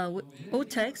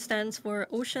 OTEC stands for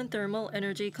Ocean Thermal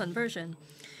Energy Conversion.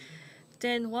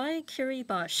 Then why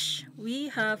Kiribati? We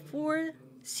have 4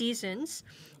 seasons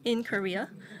in Korea,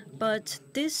 but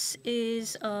this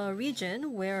is a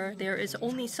region where there is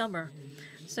only summer.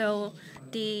 So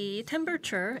the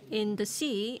temperature in the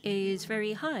sea is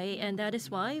very high, and that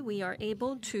is why we are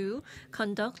able to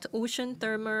conduct ocean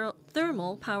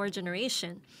thermal power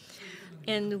generation.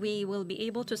 And we will be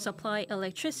able to supply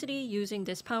electricity using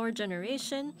this power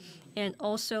generation and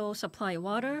also supply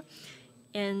water.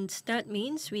 And that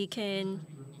means we can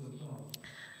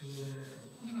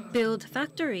build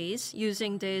factories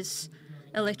using this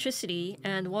electricity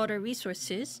and water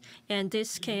resources, and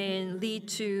this can lead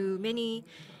to many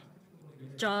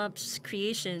jobs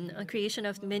creation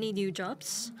of many new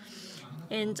jobs.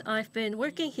 And I've been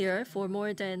working here for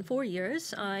more than 4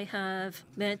 years. I have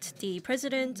met the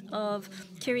president of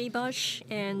Kiribati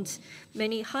and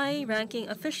many high-ranking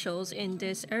officials in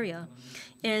this area.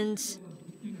 And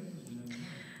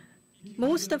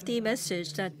most of the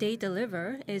message that they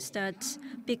deliver is that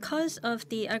because of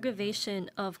the aggravation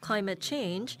of climate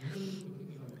change,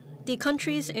 the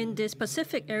countries in this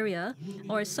Pacific area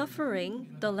are suffering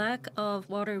the lack of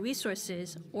water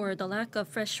resources or the lack of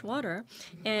fresh water,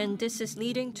 and this is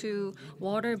leading to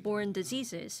waterborne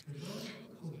diseases.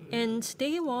 And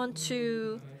they want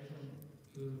to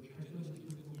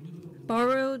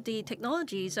borrow the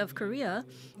technologies of Korea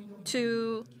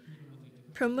to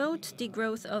promote the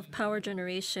growth of power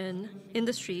generation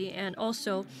industry and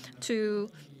also to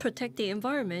protect the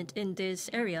environment in this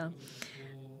area.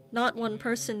 Not one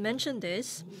person mentioned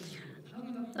this.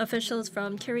 Officials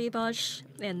from Kiribati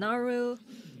and Nauru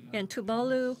and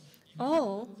Tuvalu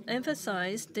all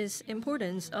emphasize this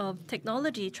importance of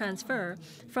technology transfer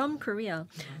from Korea.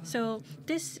 So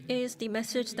this is the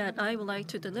message that I would like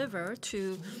to deliver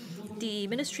to the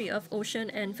Ministry of Ocean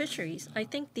and Fisheries. I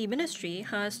think the ministry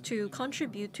has to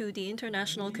contribute to the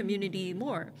international community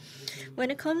more. When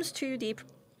it comes to the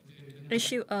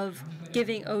issue of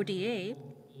giving ODA,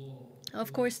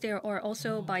 of course, there are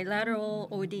also bilateral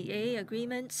ODA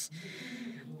agreements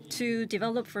to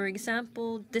develop, for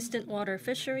example, distant water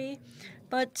fishery.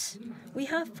 But we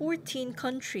have 14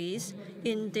 countries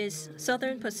in this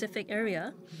Southern Pacific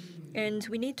area, and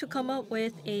we need to come up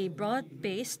with a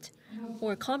broad-based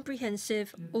or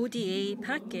comprehensive ODA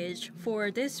package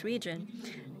for this region.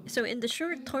 So in the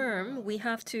short term, we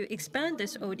have to expand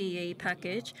this ODA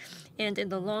package, and in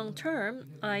the long term,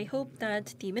 I hope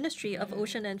that the Ministry of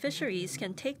Ocean and Fisheries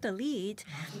can take the lead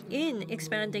in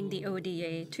expanding the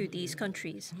ODA to these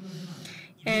countries.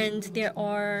 And there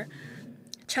are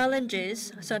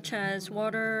challenges such as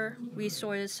water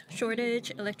resource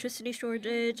shortage, electricity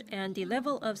shortage, and the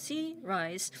level of sea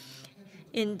rise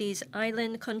in these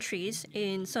island countries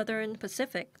in Southern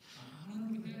Pacific.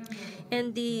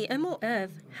 And the MOF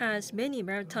has many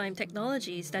maritime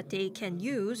technologies that they can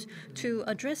use to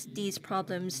address these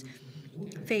problems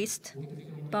faced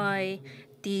by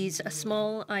these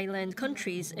small island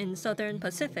countries in Southern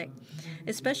Pacific.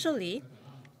 Especially,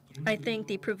 I think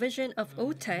the provision of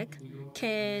OTEC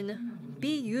can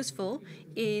be useful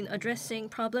in addressing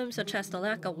problems such as the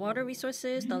lack of water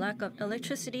resources, the lack of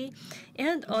electricity,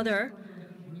 and other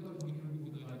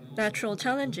natural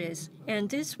challenges. And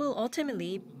this will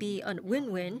ultimately be a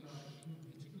win-win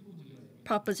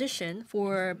proposition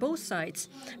for both sides,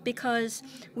 because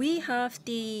we have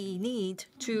the need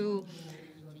to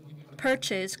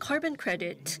purchase carbon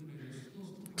credit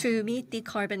to meet the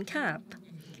carbon cap.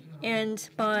 And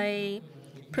by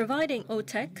providing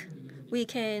OTEC, we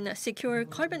can secure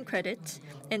carbon credits,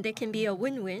 and they can be a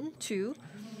win-win to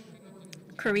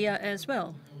Korea as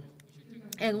well.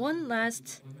 And one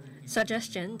last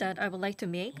suggestion that I would like to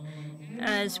make,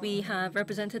 as we have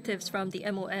representatives from the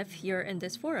MOF here in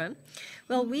this forum,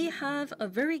 well, we have a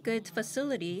very good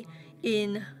facility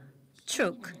in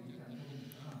Chuk.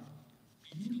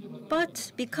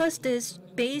 But because this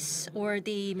base or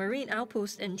the marine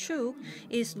outpost in Chuk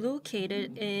is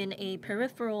located in a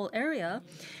peripheral area,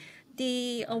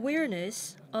 the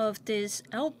awareness of this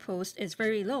outpost is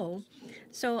very low.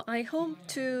 So I hope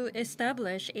to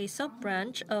establish a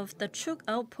sub-branch of the Chuk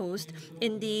outpost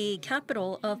in the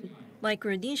capital of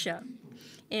Micronesia,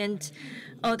 and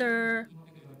other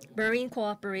marine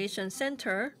cooperation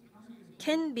center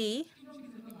can be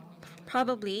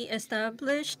probably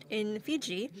established in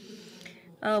Fiji,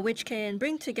 which can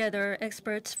bring together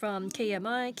experts from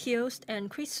KMI, KIOST, and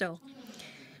CRISO.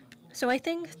 So I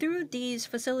think through these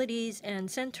facilities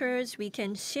and centers, we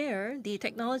can share the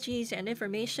technologies and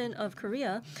information of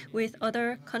Korea with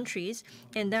other countries,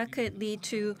 and that could lead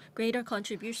to greater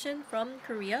contribution from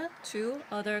Korea to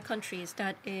other countries.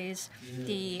 That is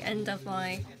the end of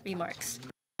my remarks.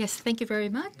 Yes, thank you very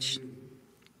much.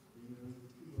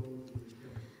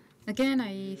 Again,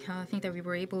 I think that we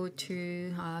were able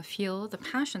to feel the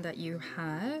passion that you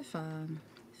have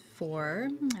for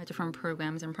different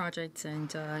programs and projects,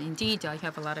 and indeed, you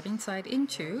have a lot of insight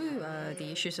into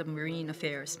the issues of marine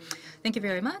affairs. Thank you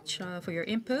very much for your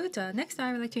input. Next,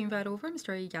 I would like to invite over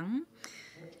Mr. Yang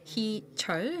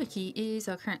Hee-chul. He is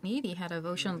currently the head of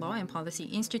Ocean Law and Policy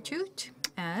Institute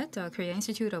at Korea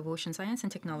Institute of Ocean Science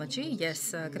and Technology.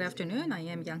 Yes, good afternoon. I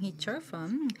am Yang Hee-chul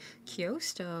from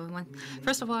KIOST.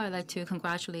 First of all, I'd like to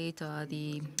congratulate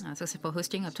the successful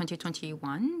hosting of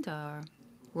 2021, the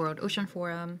World Ocean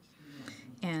Forum.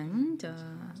 And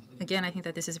again, I think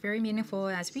that this is very meaningful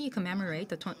as we commemorate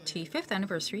the 25th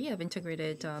anniversary of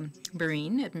integrated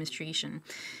marine administration.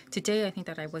 Today, I think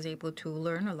that I was able to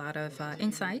learn a lot of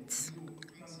insights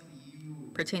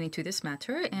pertaining to this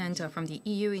matter, and from the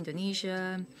EU,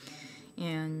 Indonesia,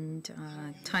 and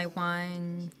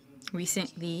Taiwan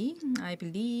recently, I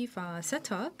believe,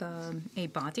 set up a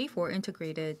body for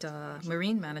integrated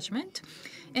marine management.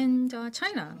 And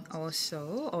China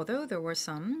also, although there were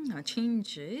some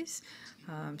changes,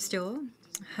 still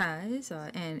has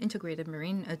an integrated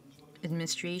marine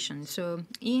administration. So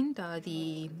in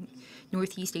the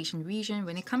Northeast Asian region,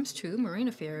 when it comes to marine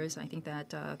affairs, I think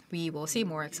that we will see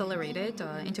more accelerated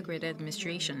integrated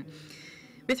administration.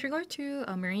 With regard to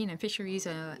marine and fisheries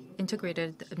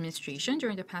integrated administration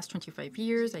during the past 25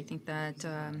 years, I think that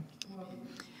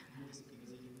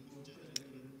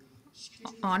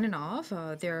on and off,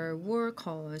 there were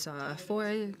calls for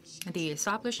the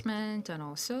establishment and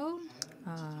also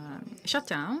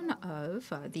shutdown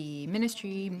of the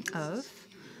Ministry of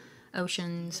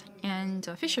oceans, and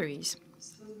fisheries.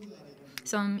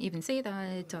 Some even say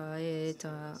that it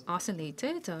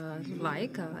oscillated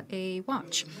like a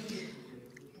watch.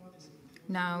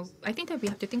 Now, I think that we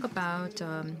have to think about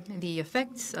the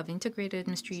effects of integrated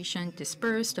administration,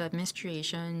 dispersed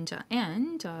administration,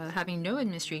 and having no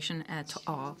administration at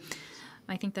all.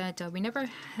 I think that we never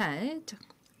had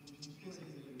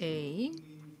a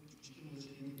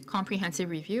comprehensive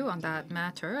review on that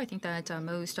matter. I think that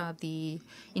most of the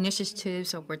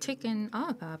initiatives were taken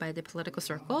up by the political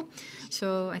circle.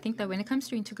 So I think that when it comes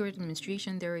to integrated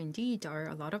administration, there indeed are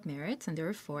a lot of merits, and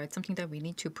therefore it's something that we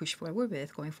need to push forward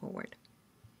with going forward.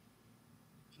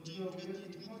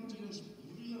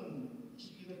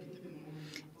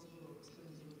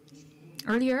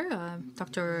 Earlier,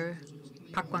 Dr.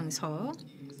 Park Kwang-seo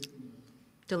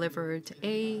delivered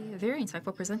a very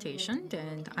insightful presentation,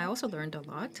 and I also learned a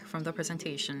lot from the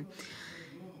presentation.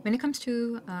 When it comes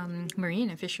to marine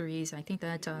and fisheries, I think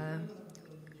that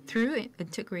through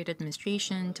integrated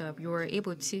administration, we were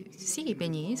able to see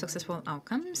many successful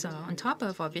outcomes. On top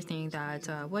of everything that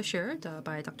was shared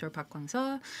by Dr. Park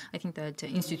Kwang-seo, I think that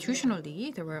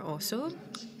institutionally there were also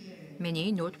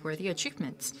many noteworthy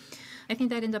achievements. I think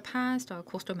that in the past,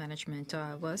 coastal management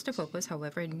was the focus.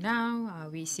 However, now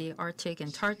we see Arctic,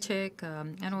 Antarctic,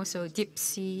 and also deep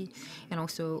sea, and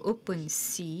also open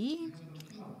sea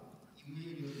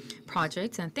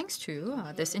projects. And thanks to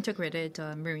this integrated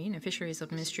marine and fisheries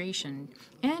administration,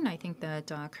 and I think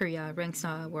that Korea ranks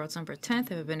world's number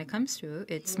 10th when it comes to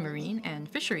its marine and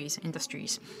fisheries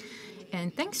industries.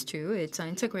 And thanks to its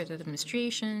integrated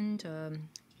administration,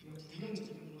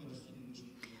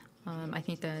 I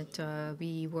think that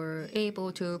we were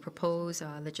able to propose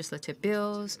legislative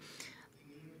bills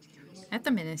at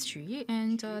the ministry,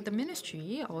 and the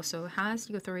ministry also has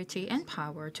the authority and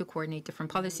power to coordinate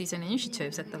different policies and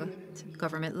initiatives at the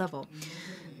government level.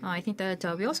 I think that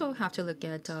we also have to look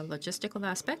at logistical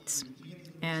aspects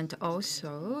and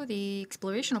also the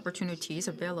exploration opportunities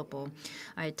available.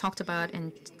 I talked about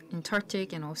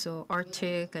Antarctic and also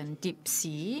Arctic and deep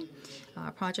sea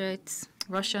projects.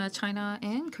 Russia, China,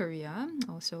 and Korea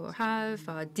also have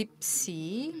deep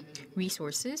sea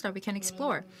resources that we can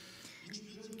explore.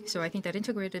 So I think that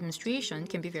integrated administration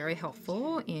can be very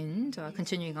helpful in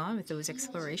continuing on with those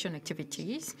exploration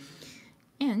activities.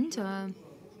 And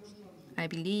I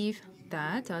believe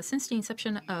that since the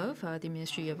inception of the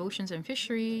Ministry of Oceans and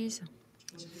Fisheries,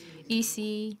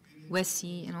 EC, West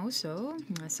Sea, and also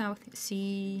South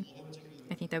Sea,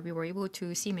 I think that we were able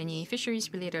to see many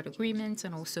fisheries-related agreements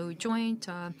and also joint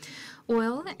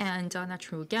oil and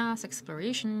natural gas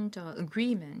exploration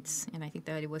agreements. And I think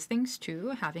that it was thanks to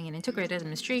having an integrated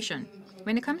administration.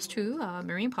 When it comes to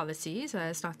marine policies,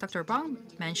 as Dr. Bong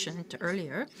mentioned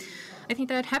earlier, I think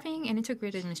that having an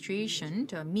integrated administration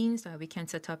means that we can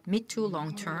set up mid to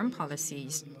long-term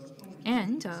policies.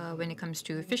 And when it comes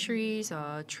to fisheries,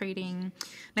 trading,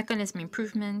 mechanism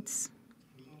improvements,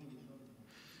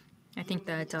 I think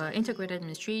that integrated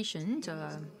administration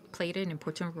played an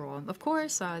important role. Of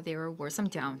course, there were some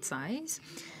downsides.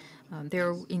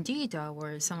 There indeed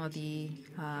were some of the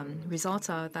results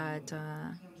that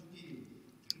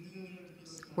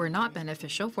were not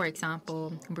beneficial. For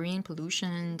example, marine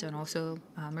pollution and also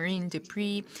marine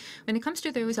debris. When it comes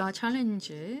to those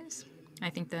challenges, I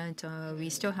think that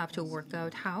we still have to work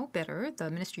out how better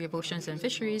the Ministry of Oceans and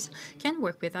Fisheries can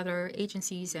work with other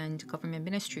agencies and government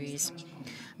ministries.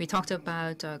 We talked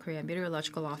about Korea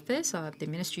Meteorological Office, the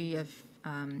Ministry of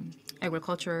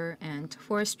Agriculture and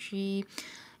Forestry,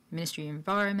 Ministry of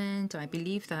Environment. I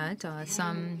believe that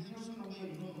some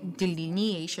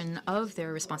delineation of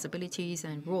their responsibilities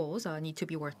and roles need to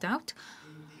be worked out.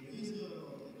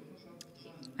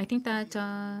 I think that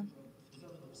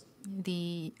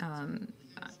the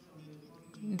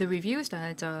reviews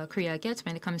that Korea gets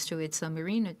when it comes to its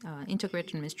marine integrated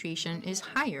administration is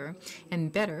higher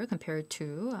and better compared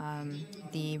to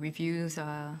the reviews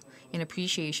in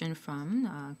appreciation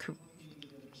from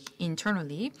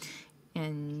internally.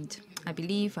 And I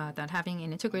believe that having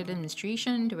an integrated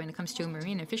administration when it comes to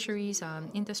marine and fisheries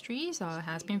industries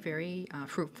has been very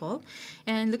fruitful.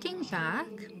 And looking back,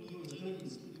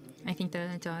 I think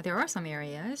that there are some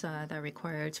areas that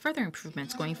required further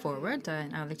improvements going forward.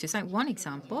 And I'd like to cite one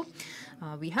example.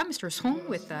 We have Mr. Song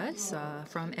with us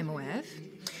from MOF.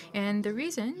 And the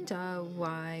reason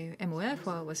why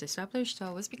MOF was established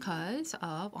was because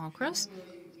of UNCLOS.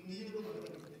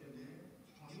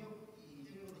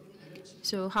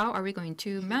 So how are we going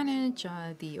to manage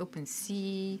the open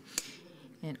sea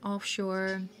and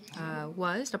offshore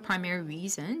was the primary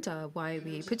reason why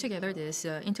we put together this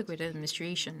integrated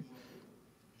administration.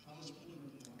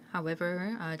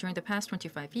 However, during the past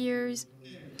 25 years,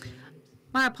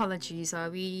 my apologies.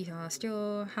 We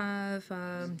still have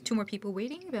 2 more people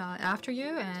waiting after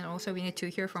you, and also we need to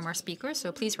hear from our speakers,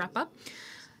 so please wrap up.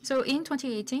 So in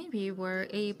 2018, we were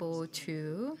able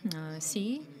to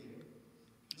see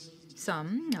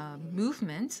some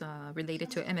movements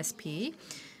related to MSP.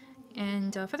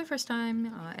 And for the first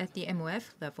time at the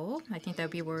MOF level, I think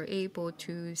that we were able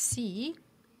to see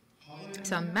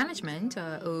some management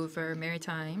over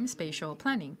maritime spatial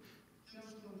planning.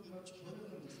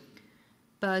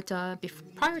 But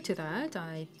prior to that,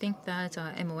 I think that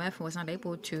MOF was not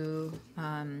able to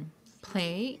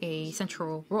play a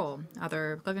central role.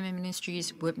 Other government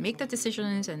ministries would make the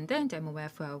decisions, and then the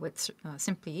MOF would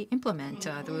simply implement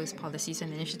those policies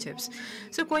and initiatives.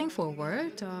 So going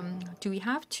forward, do we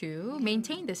have to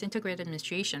maintain this integrated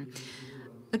administration?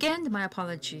 Again, my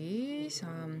apologies.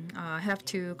 I have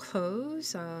to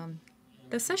close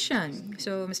the session.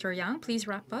 So Mr. Yang, please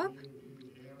wrap up.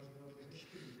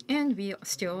 And we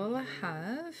still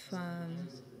have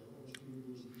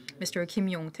Mr. Kim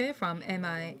Yong-tae from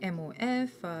MIMOF,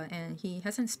 and he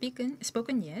hasn't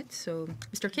spoken yet. So,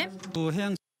 Mr.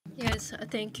 Kim? Yes,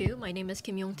 thank you. My name is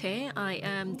Kim Yong-tae. I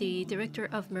am the Director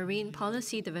of Marine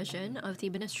Policy Division of the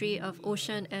Ministry of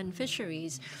Ocean and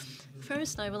Fisheries.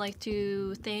 First, I would like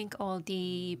to thank all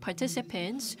the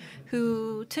participants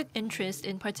who took interest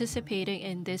in participating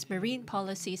in this marine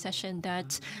policy session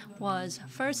that was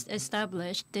first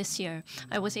established this year.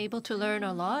 I was able to learn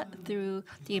a lot through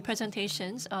the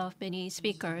presentations of many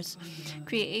speakers.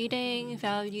 Creating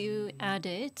value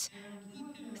added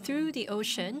through the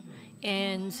ocean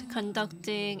and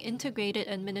conducting integrated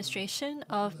administration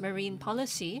of marine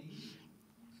policy.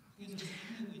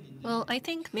 Well, I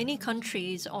think many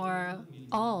countries are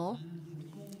all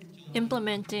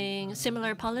implementing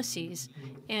similar policies.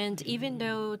 And even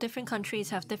though different countries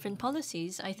have different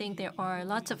policies, I think there are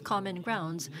lots of common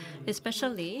grounds.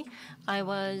 Especially, I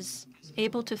was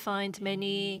able to find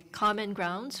many common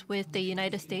grounds with the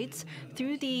United States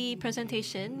through the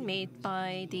presentation made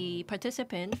by the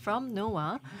participant from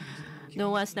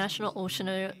NOAA's National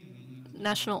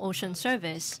Ocean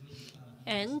Service.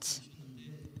 And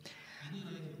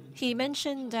he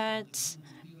mentioned that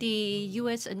the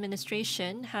U.S.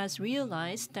 administration has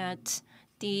realized that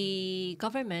the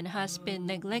government has been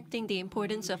neglecting the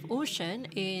importance of ocean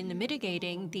in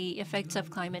mitigating the effects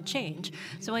of climate change.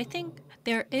 So I think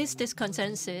there is this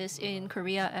consensus in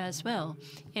Korea as well.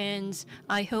 And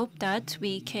I hope that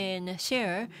we can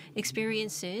share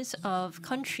experiences of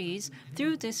countries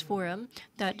through this forum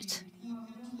that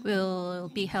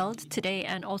will be held today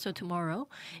and also tomorrow.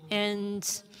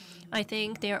 And I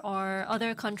think there are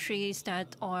other countries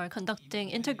that are conducting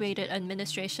integrated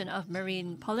administration of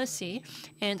marine policy.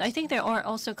 And I think there are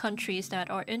also countries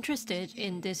that are interested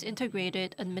in this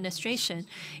integrated administration.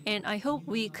 And I hope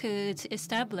we could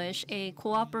establish a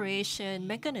cooperation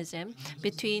mechanism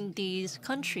between these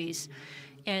countries.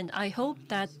 And I hope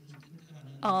that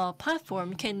a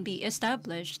platform can be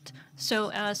established so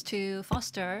as to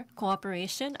foster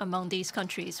cooperation among these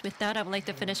countries. With that, I would like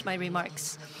to finish my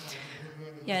remarks.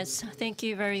 Yes, thank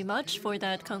you very much for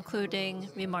that concluding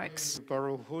remarks.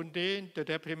 Baru Hundi, the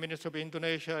Deputy Minister of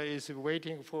Indonesia, is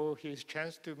waiting for his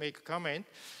chance to make a comment.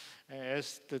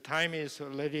 As the time is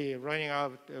already running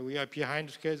out, we are behind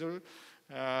schedule.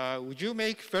 Would you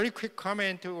make very quick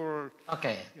comment or?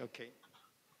 Okay. Okay.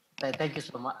 Thank you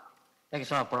so much. Thank you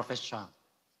so much, Professor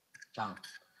Chang.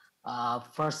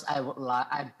 First,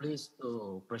 I'm pleased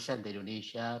to present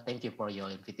Indonesia. Thank you for your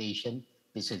invitation.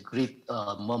 It's a great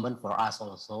moment for us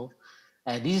also.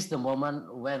 And this is the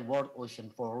moment when World Ocean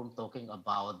Forum talking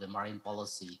about the marine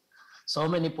policy. So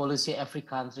many policy, every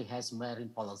country has marine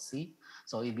policy.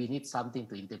 So we need something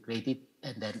to integrate it,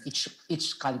 and then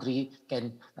each country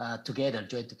can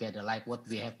join together, like what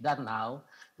we have done now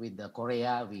with the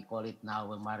Korea. We call it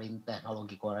now a Marine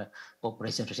Technology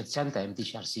Cooperation Research Center,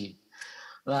 MTCRC.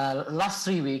 Last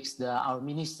 3 weeks, our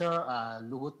Minister,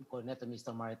 Luhut, Coordinator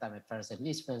Minister Maritime Affairs and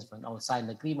Defense,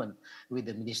 signed agreement with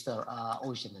the Minister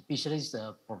Ocean and Fisheries,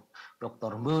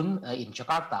 Dr. Moon, in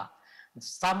Jakarta.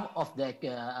 Some of the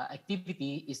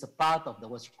activity is a part of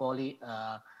what you call it,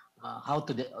 how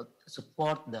to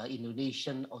support the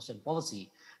Indonesian ocean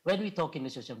policy. When we talk in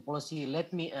ocean policy,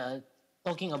 let me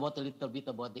talking about a little bit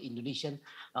about the Indonesian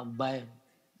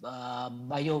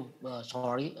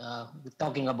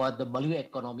talking about the value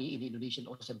economy in Indonesian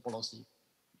ocean policy.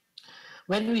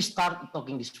 When we start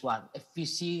talking this one, if we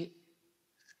see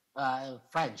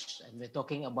French, and we're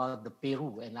talking about the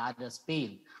Peru and other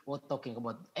Spain. We're talking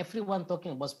about everyone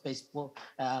talking about space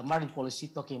marine policy,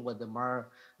 talking about the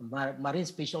marine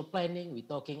spatial planning. We're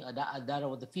talking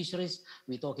about the fisheries.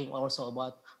 We're talking also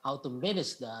about how to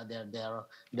manage their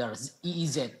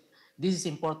EEZ. This is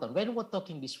important. When we're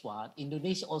talking this one,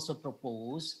 Indonesia also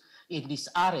proposed in this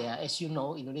area, as you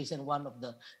know, Indonesia is one of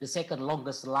the second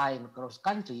longest line across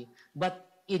country, but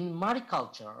in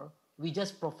mariculture, we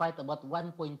just provide about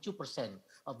 1.2%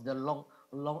 of the long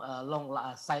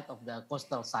side of the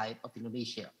coastal side of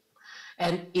Indonesia.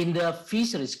 And in the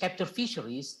fisheries, capture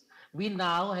fisheries, we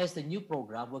now has the new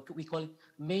program, what we call it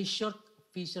measured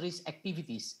fisheries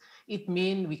activities. It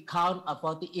means we count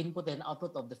about the input and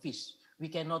output of the fish. We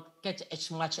cannot catch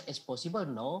as much as possible,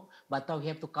 no, but now we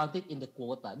have to count it in the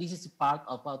quota. This is part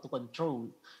of how to control.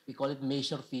 We call it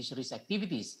measure fisheries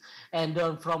activities. And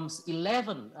from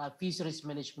 11 fisheries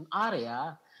management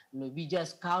area, we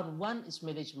just count one is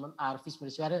management fish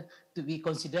management area to be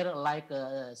considered like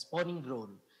a spawning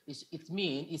ground. It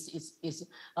means it's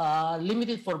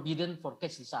limited forbidden for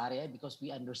catch this area because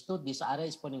we understood this area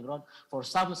is spawning ground for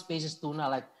some species tuna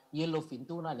like yellowfin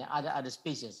tuna and other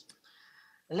species.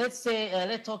 Let's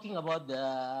talking about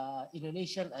the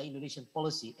Indonesian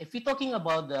policy. If we're talking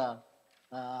about the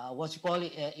what you call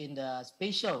it in the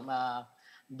spatial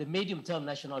the medium-term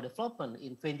national development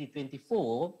in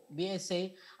 2024,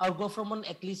 BSA, our government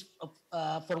at least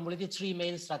formulated 3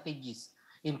 main strategies,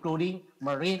 including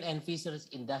marine and fisheries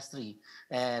industry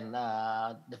and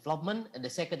development. And the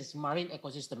second is marine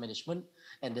ecosystem management,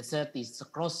 and the third is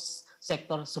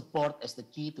cross-sector support as the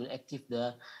key to achieve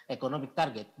the economic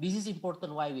target. This is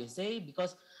important why we say,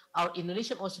 because our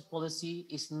Indonesian ocean policy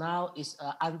is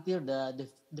until the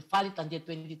valid until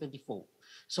 2024.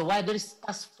 So why there is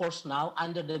task force now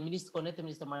under the Connected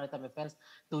Minister of Maritime Affairs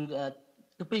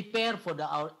to prepare for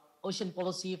our ocean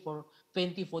policy for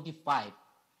 2045.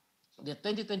 The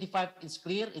 2025 is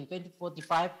clear. In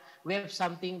 2045, we have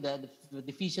something that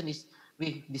the vision is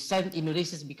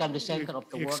Indonesia has become the center of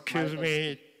the world. Excuse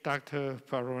me, Dr.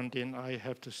 Parondin, I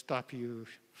have to stop you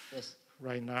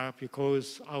right now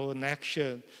because our next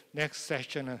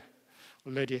session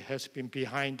already has been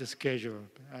behind the schedule.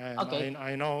 And okay.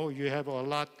 I know you have a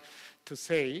lot to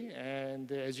say,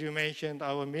 and as you mentioned,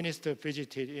 our minister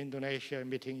visited Indonesia,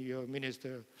 meeting your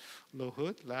minister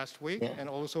Luhut last week, and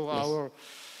also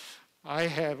I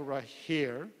have right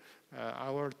here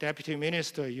our deputy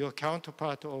minister, your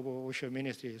counterpart of Ocean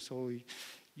Ministry. So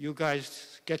you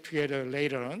guys get together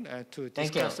later on to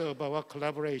discuss about what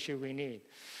collaboration we need.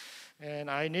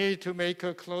 And I need to make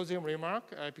a closing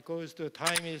remark because the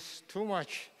time is too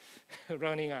much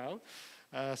running out.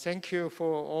 Thank you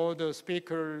for all the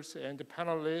speakers and the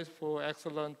panelists for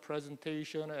excellent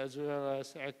presentation as well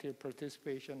as active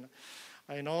participation.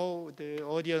 I know the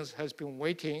audience has been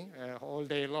waiting all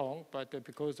day long, but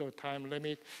because of time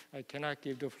limit, I cannot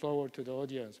give the floor to the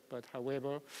audience. But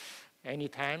however,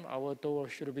 anytime our door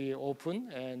should be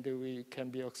open and we can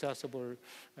be accessible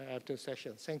after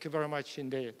session. Thank you very much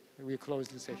indeed. We close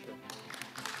the session.